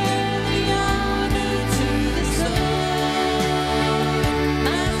glory and the honor to the Son.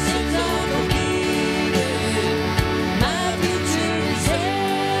 My sins are forgiven. My future is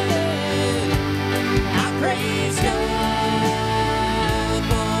heaven. I praise God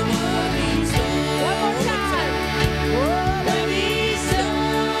for what He's done. One more time. What He's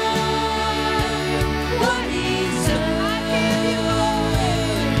done, what He's done,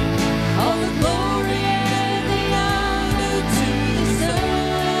 all the glory and the honor to the Son.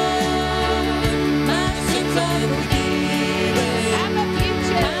 My sins are forgiven. I'm a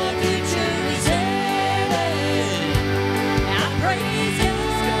future. My future is heaven. I praise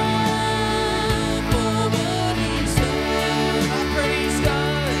God for what He's done. I praise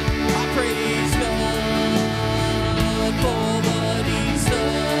God. I praise God for what He's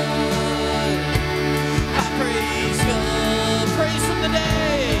done. I praise God. Praise Him today.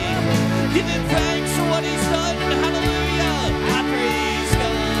 Give Him thanks for what He's done. Hallelujah. I praise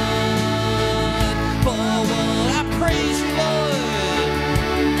God for what I praise you, Lord.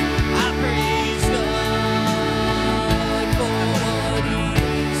 I praise God for what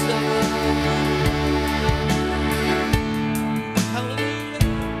He's done. Hallelujah.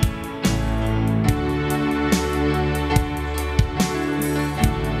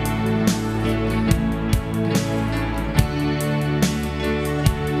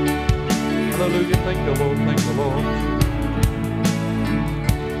 Hallelujah. Thank the Lord. Thank the Lord.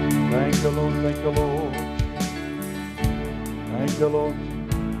 Thank the Lord. Thank the Lord. Thank the Lord.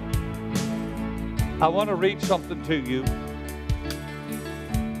 I want to read something to you.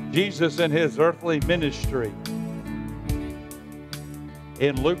 Jesus in His earthly ministry.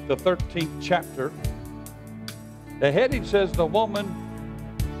 In Luke the 13th chapter, the heading says, the woman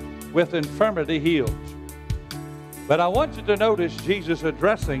with infirmity healed. But I want you to notice Jesus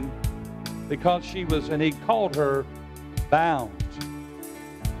addressing, because she was, and He called her bound.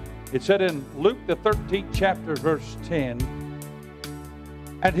 It said in Luke the 13th chapter, verse 10,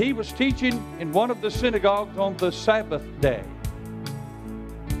 and He was teaching in one of the synagogues on the Sabbath day.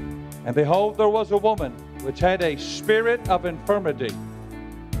 And behold, there was a woman which had a spirit of infirmity,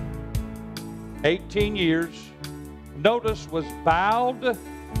 18 years, notice, was bowed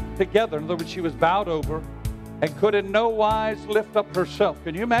together. In other words, she was bowed over and could in no wise lift up herself.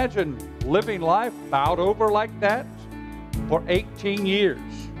 Can you imagine living life bowed over like that for 18 years?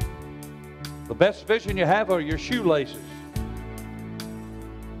 The best vision you have are your shoelaces.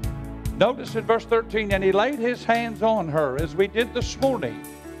 Notice in verse 13, and He laid His hands on her, as we did this morning.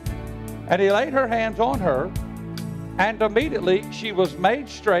 And He laid her hands on her, and immediately she was made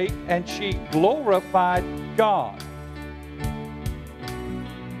straight, and she glorified God.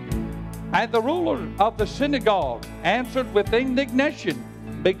 And the ruler of the synagogue answered with indignation,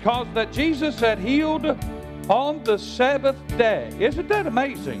 because that Jesus had healed on the Sabbath day. Isn't that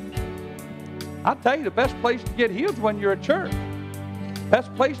amazing? I'll tell you, the best place to get healed is when you're at church.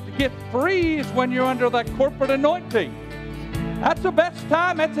 Best place to get free is when you're under that corporate anointing. That's the best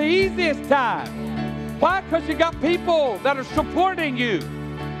time. That's the easiest time. Why? Because you got people that are supporting you.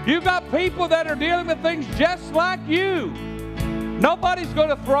 You got people that are dealing with things just like you. Nobody's going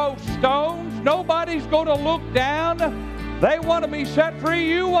to throw stones. Nobody's going to look down. They want to be set free.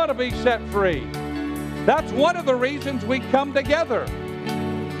 You want to be set free. That's one of the reasons we come together.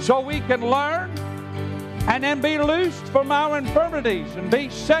 So we can learn and then be loosed from our infirmities and be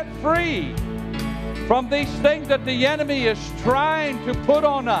set free from these things that the enemy is trying to put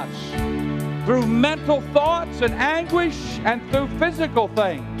on us through mental thoughts and anguish and through physical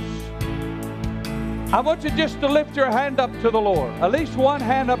things. I want you just to lift your hand up to the Lord, at least one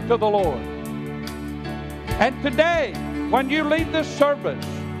hand up to the Lord. And today, when you leave this service,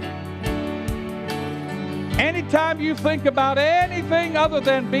 anytime you think about anything other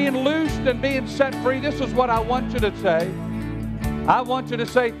than being loosed and being set free, this is what I want you to say. I want you to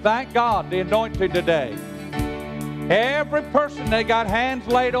say, thank God, the anointing today. Every person that got hands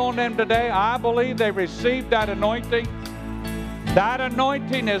laid on them today, I believe they received that anointing. That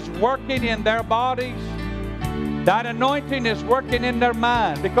anointing is working in their bodies. That anointing is working in their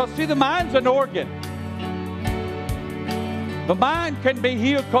mind. Because, see, the mind's an organ. The mind can be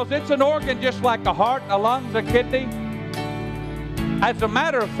healed because it's an organ just like a heart, a lungs, a kidney. As a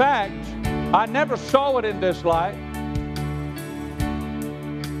matter of fact, I never saw it in this light.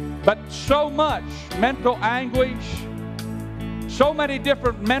 But so much mental anguish, so many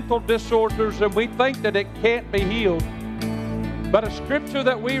different mental disorders, and we think that it can't be healed. But a scripture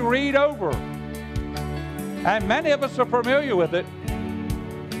that we read over, and many of us are familiar with it,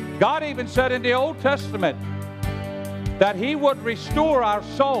 God even said in the Old Testament that He would restore our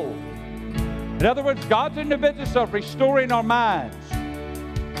soul. In other words, God's in the business of restoring our minds.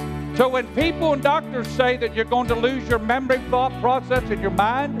 So when people and doctors say that you're going to lose your memory, thought process, and your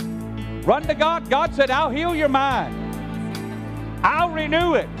mind, run to God. God said, I'll heal your mind. I'll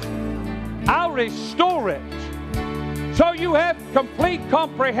renew it. I'll restore it. So you have complete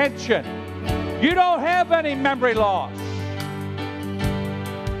comprehension. You don't have any memory loss.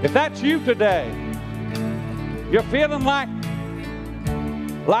 If that's you today, you're feeling like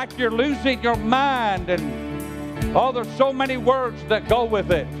you're losing your mind, and oh, there's so many words that go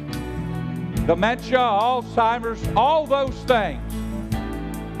with it. Dementia, Alzheimer's, all those things.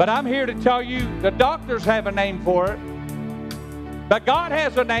 But I'm here to tell you, the doctors have a name for it. But God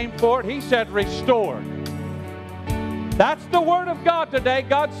has a name for it. He said restored. That's the word of God today.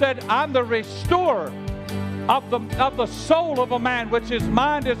 God said, I'm the restorer of the soul of a man, which is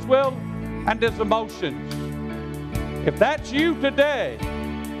mind, his will, and his emotions. If that's you today,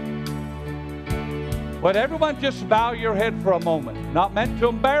 would everyone just bow your head for a moment? Not meant to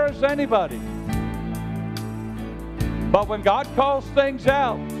embarrass anybody. But when God calls things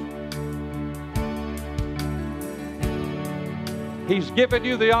out, He's given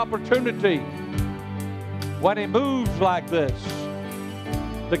you the opportunity, when He moves like this,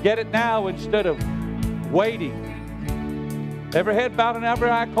 to get it now instead of waiting. Every head bowed and every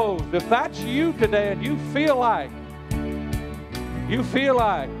eye closed. If that's you today and you feel like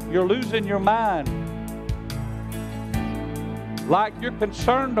you're losing your mind, like you're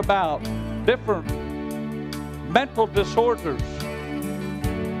concerned about different mental disorders,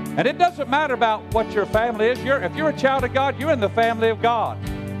 and it doesn't matter about what your family is. If you're a child of God, you're in the family of God.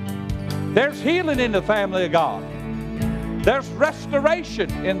 There's healing in the family of God. There's restoration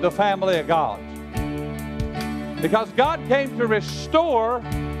in the family of God. Because God came to restore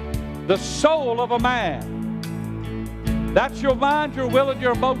the soul of a man. That's your mind, your will, and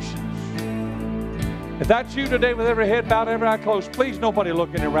your emotions. If that's you today with every head bowed, every eye closed, please nobody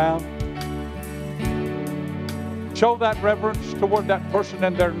looking around. Show that reverence toward that person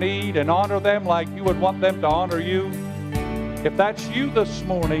in their need and honor them like you would want them to honor you. If that's you this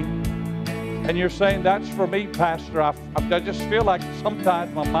morning and you're saying, that's for me, Pastor, I just feel like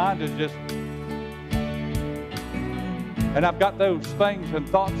sometimes my mind is just, and I've got those things and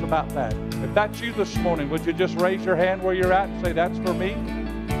thoughts about that. If that's you this morning, would you just raise your hand where you're at and say, that's for me?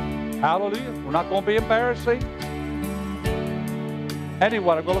 Hallelujah. We're not going to be embarrassing.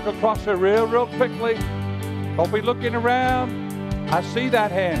 Anyone, I'm going to look across there real quickly. Don't be looking around. I see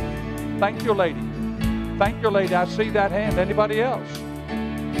that hand. Thank you, lady. Thank you, lady. I see that hand. Anybody else?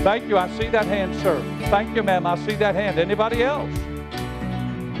 Thank you. I see that hand, sir. Thank you, ma'am. I see that hand. Anybody else?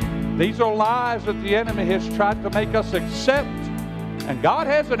 These are lies that the enemy has tried to make us accept. And God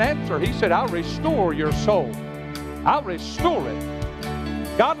has an answer. He said, I'll restore your soul. I'll restore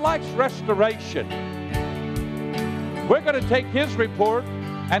it. God likes restoration. We're going to take His report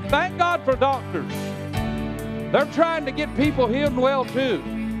And thank God for doctors. They're trying to get people healed and well too.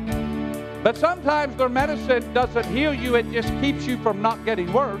 But sometimes their medicine doesn't heal you, it just keeps you from not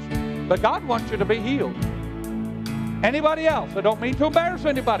getting worse. But God wants you to be healed. Anybody else? I don't mean to embarrass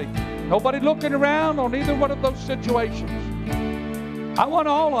anybody. Nobody looking around on either one of those situations. I want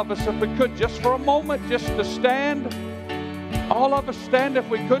all of us, if we could, just for a moment, just to stand. All of us stand if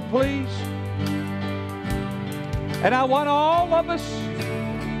we could, please. And I want all of us,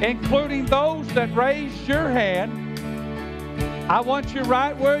 including those that raised your hand, I want you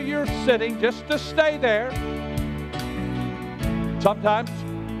right where you're sitting just to stay there. Sometimes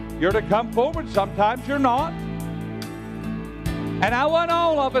you're to come forward, sometimes you're not. And I want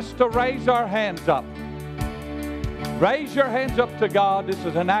all of us to raise our hands up. Raise your hands up to God. This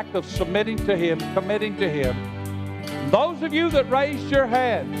is an act of submitting to Him, committing to Him. Those of you that raised your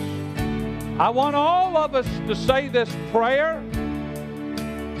hands, I want all of us to say this prayer.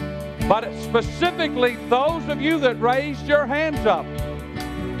 But specifically, those of you that raised your hands up,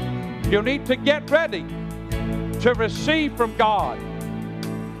 you need to get ready to receive from God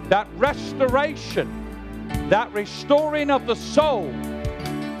that restoration, that restoring of the soul.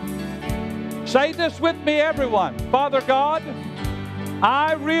 Say this with me, everyone. Father God,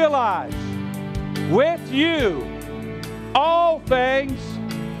 I realize with you all things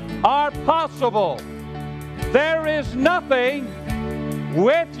are possible. There is nothing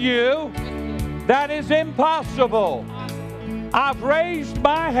with you that is impossible. I've raised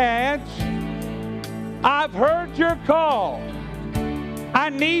my hands. I've heard your call. I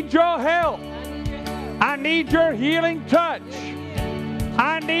need your help. I need your healing touch.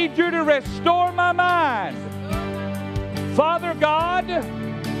 I need you to restore my mind. Father God,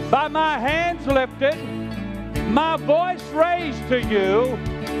 by my hands lifted, my voice raised to you,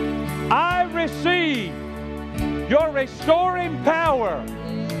 I receive your restoring power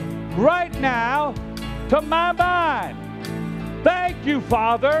right now to my mind. Thank you,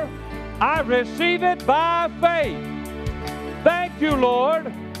 Father. I receive it by faith. Thank you,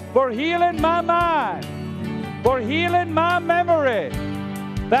 Lord, for healing my mind, for healing my memory.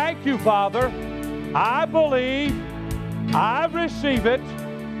 Thank you, Father. I believe, I receive it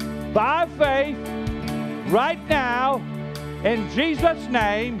by faith right now in Jesus'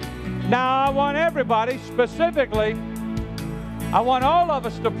 name. Now I want everybody, specifically, I want all of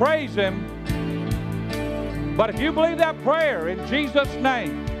us to praise Him. But if you believe that prayer in Jesus'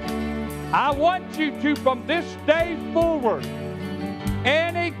 name, I want you to, from this day forward,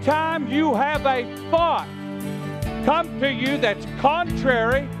 anytime you have a thought come to you that's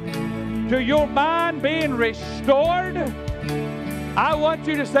contrary to your mind being restored, I want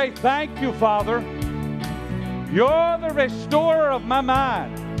you to say, thank you, Father. You're the restorer of my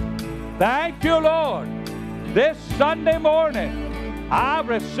mind. Thank you, Lord. This Sunday morning, I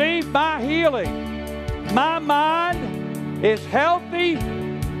receive my healing. My mind is healthy.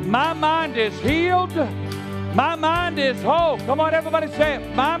 My mind is healed. My mind is whole. Come on, everybody say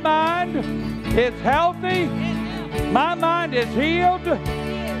it. My mind is healthy. My mind is healed.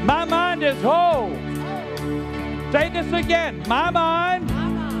 My mind is whole. Say this again. My mind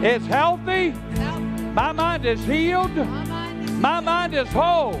is healthy. My mind is healed. My mind is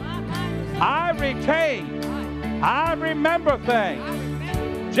whole. I retain. I remember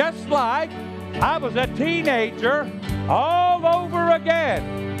things. Just like I was a teenager all over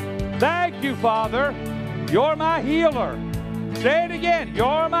again. Thank you, Father. You're my healer. Say it again.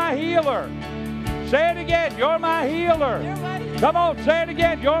 You're my healer. Say it again. You're my healer. Come on, say it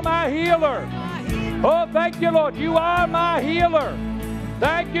again. You're my healer. Oh, thank you, Lord. You are my healer.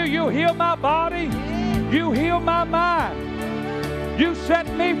 Thank you. You heal my body. You heal my mind. You set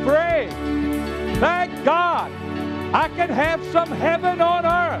me free. Thank God. I can have some heaven on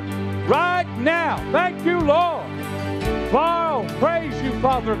earth right now. Thank you, Lord. Oh, praise you,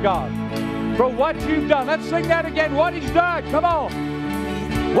 Father God, for what you've done. Let's sing that again. What He's done. Come on.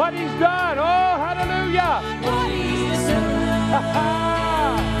 What He's done. Oh, hallelujah. What He's done.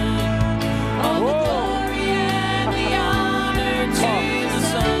 All the glory and the honor to the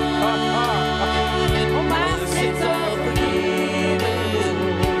Son. My sins are forgiven.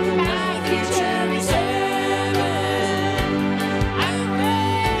 My future is heaven. I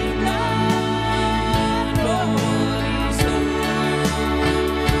thank God for what He's done.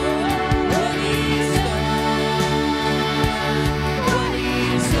 What He's done. What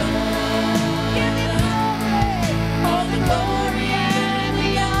He's done. Give Him glory. All the glory and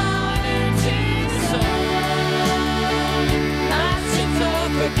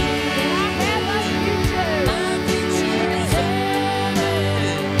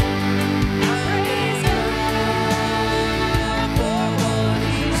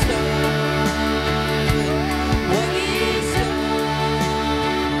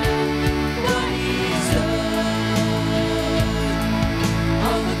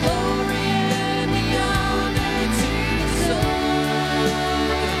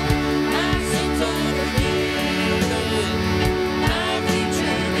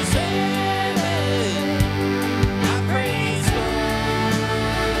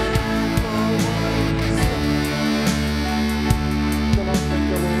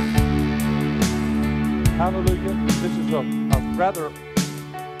rather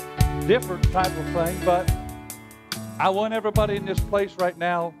different type of thing, but I want everybody in this place right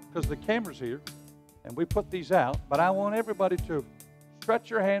now, because the camera's here, and we put these out, but I want everybody to stretch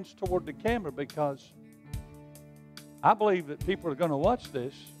your hands toward the camera, because I believe that people are going to watch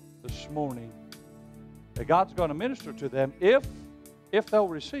this morning, that God's going to minister to them if they'll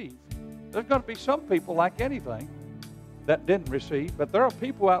receive. There's going to be some people, like anything, that didn't receive, but there are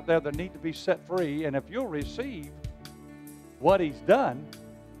people out there that need to be set free, and if you'll receive what He's done,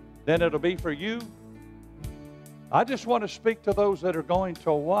 then it'll be for you. I just want to speak to those that are going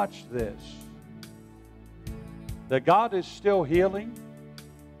to watch this, that God is still healing.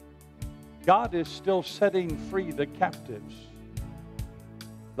 God is still setting free the captives.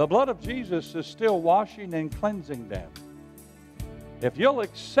 The blood of Jesus is still washing and cleansing them. If you'll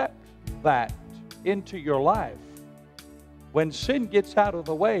accept that into your life, when sin gets out of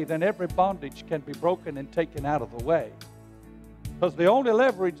the way, then every bondage can be broken and taken out of the way. Because the only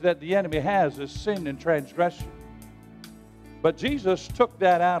leverage that the enemy has is sin and transgression. But Jesus took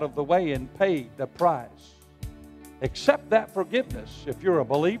that out of the way and paid the price. Accept that forgiveness if you're a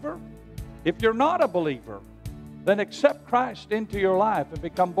believer. If you're not a believer, then accept Christ into your life and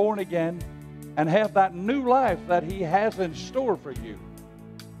become born again and have that new life that He has in store for you.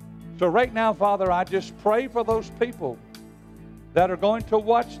 So right now, Father, I just pray for those people that are going to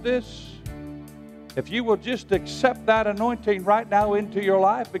watch this. If you will just accept that anointing right now into your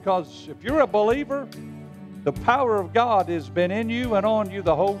life, because if you're a believer, the power of God has been in you and on you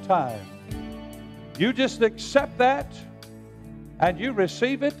the whole time. You just accept that and you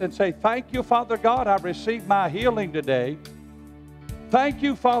receive it and say, thank you, Father God, I've received my healing today. Thank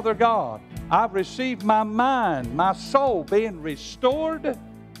you, Father God, I've received my mind, my soul being restored,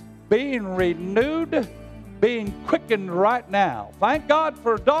 being renewed, being quickened right now. Thank God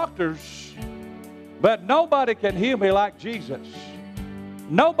for doctors, but nobody can heal me like Jesus.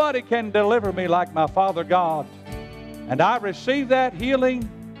 Nobody can deliver me like my Father God. And I receive that healing.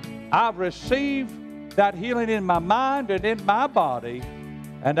 I've received that healing in my mind and in my body.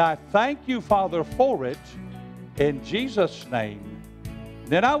 And I thank you, Father, for it in Jesus' name.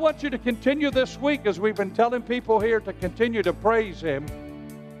 Then I want you to continue this week, as we've been telling people here, to continue to praise Him.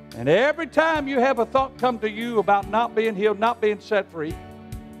 And every time you have a thought come to you about not being healed, not being set free,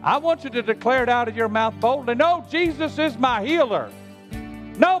 I want you to declare it out of your mouth boldly. No, Jesus is my healer.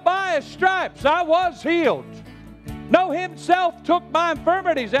 No, by His stripes I was healed. No, Himself took my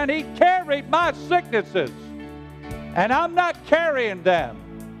infirmities and He carried my sicknesses. And I'm not carrying them.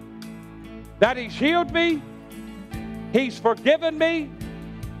 That He's healed me. He's forgiven me.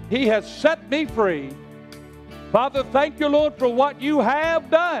 He has set me free. Father, thank you, Lord, for what you have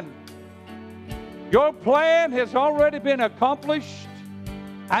done. Your plan has already been accomplished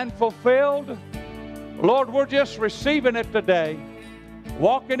and fulfilled. Lord, we're just receiving it today,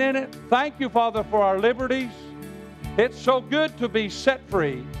 walking in it. Thank you, Father, for our liberties. It's so good to be set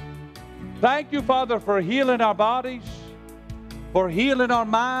free. Thank you, Father, for healing our bodies, for healing our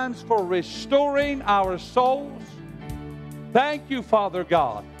minds, for restoring our souls. Thank you, Father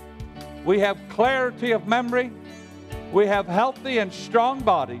God. We have clarity of memory. We have healthy and strong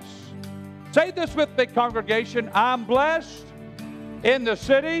bodies. Say this with me, congregation. I'm blessed in the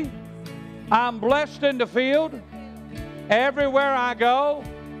city. I'm blessed in the field. Everywhere I go,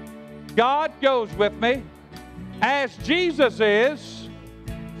 God goes with me. As Jesus is,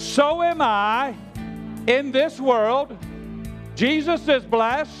 so am I in this world. Jesus is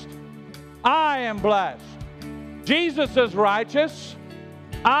blessed. I am blessed. Jesus is righteous.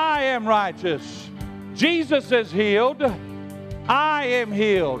 I am righteous. Jesus is healed. I am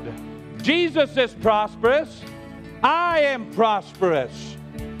healed. Jesus is prosperous. I am prosperous.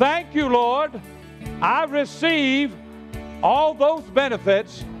 Thank you, Lord. I receive all those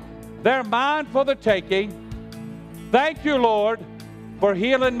benefits. They're mine for the taking. Thank you, Lord, for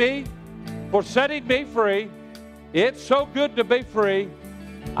healing me, for setting me free. It's so good to be free.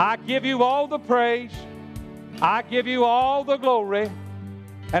 I give you all the praise. I give you all the glory.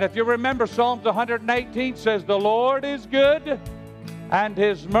 And if you remember, Psalms 118 says, the Lord is good, and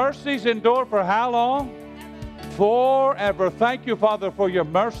His mercies endure for how long? Forever. Thank you, Father, for your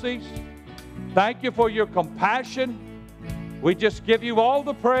mercies. Thank you for your compassion. We just give you all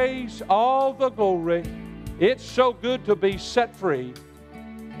the praise, all the glory. It's so good to be set free.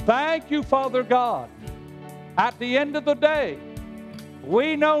 Thank you, Father God. At the end of the day,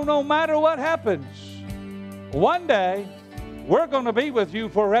 we know no matter what happens, one day we're going to be with you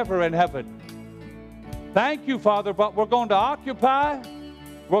forever in heaven. Thank you, Father, but we're going to occupy,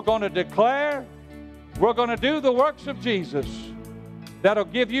 we're going to declare, we're going to do the works of Jesus that'll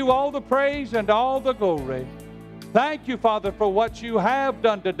give you all the praise and all the glory. Thank you, Father, for what you have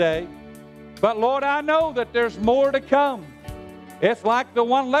done today. But Lord, I know that there's more to come. It's like the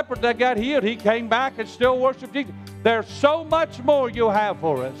one leper that got healed. He came back and still worshiped Jesus. There's so much more you have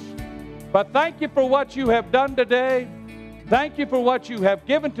for us. But thank you for what you have done today. Thank you for what you have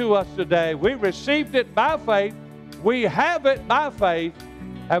given to us today. We received it by faith. We have it by faith.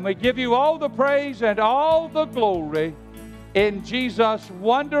 And we give you all the praise and all the glory in Jesus'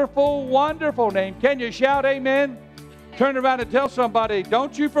 wonderful, wonderful name. Can you shout amen? Turn around and tell somebody,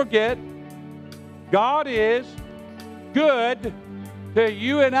 don't you forget, God is good to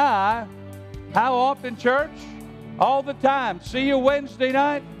you and I. How often, church? All the time. See you Wednesday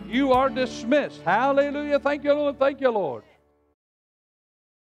night. You are dismissed. Hallelujah. Thank you, Lord. Thank you, Lord.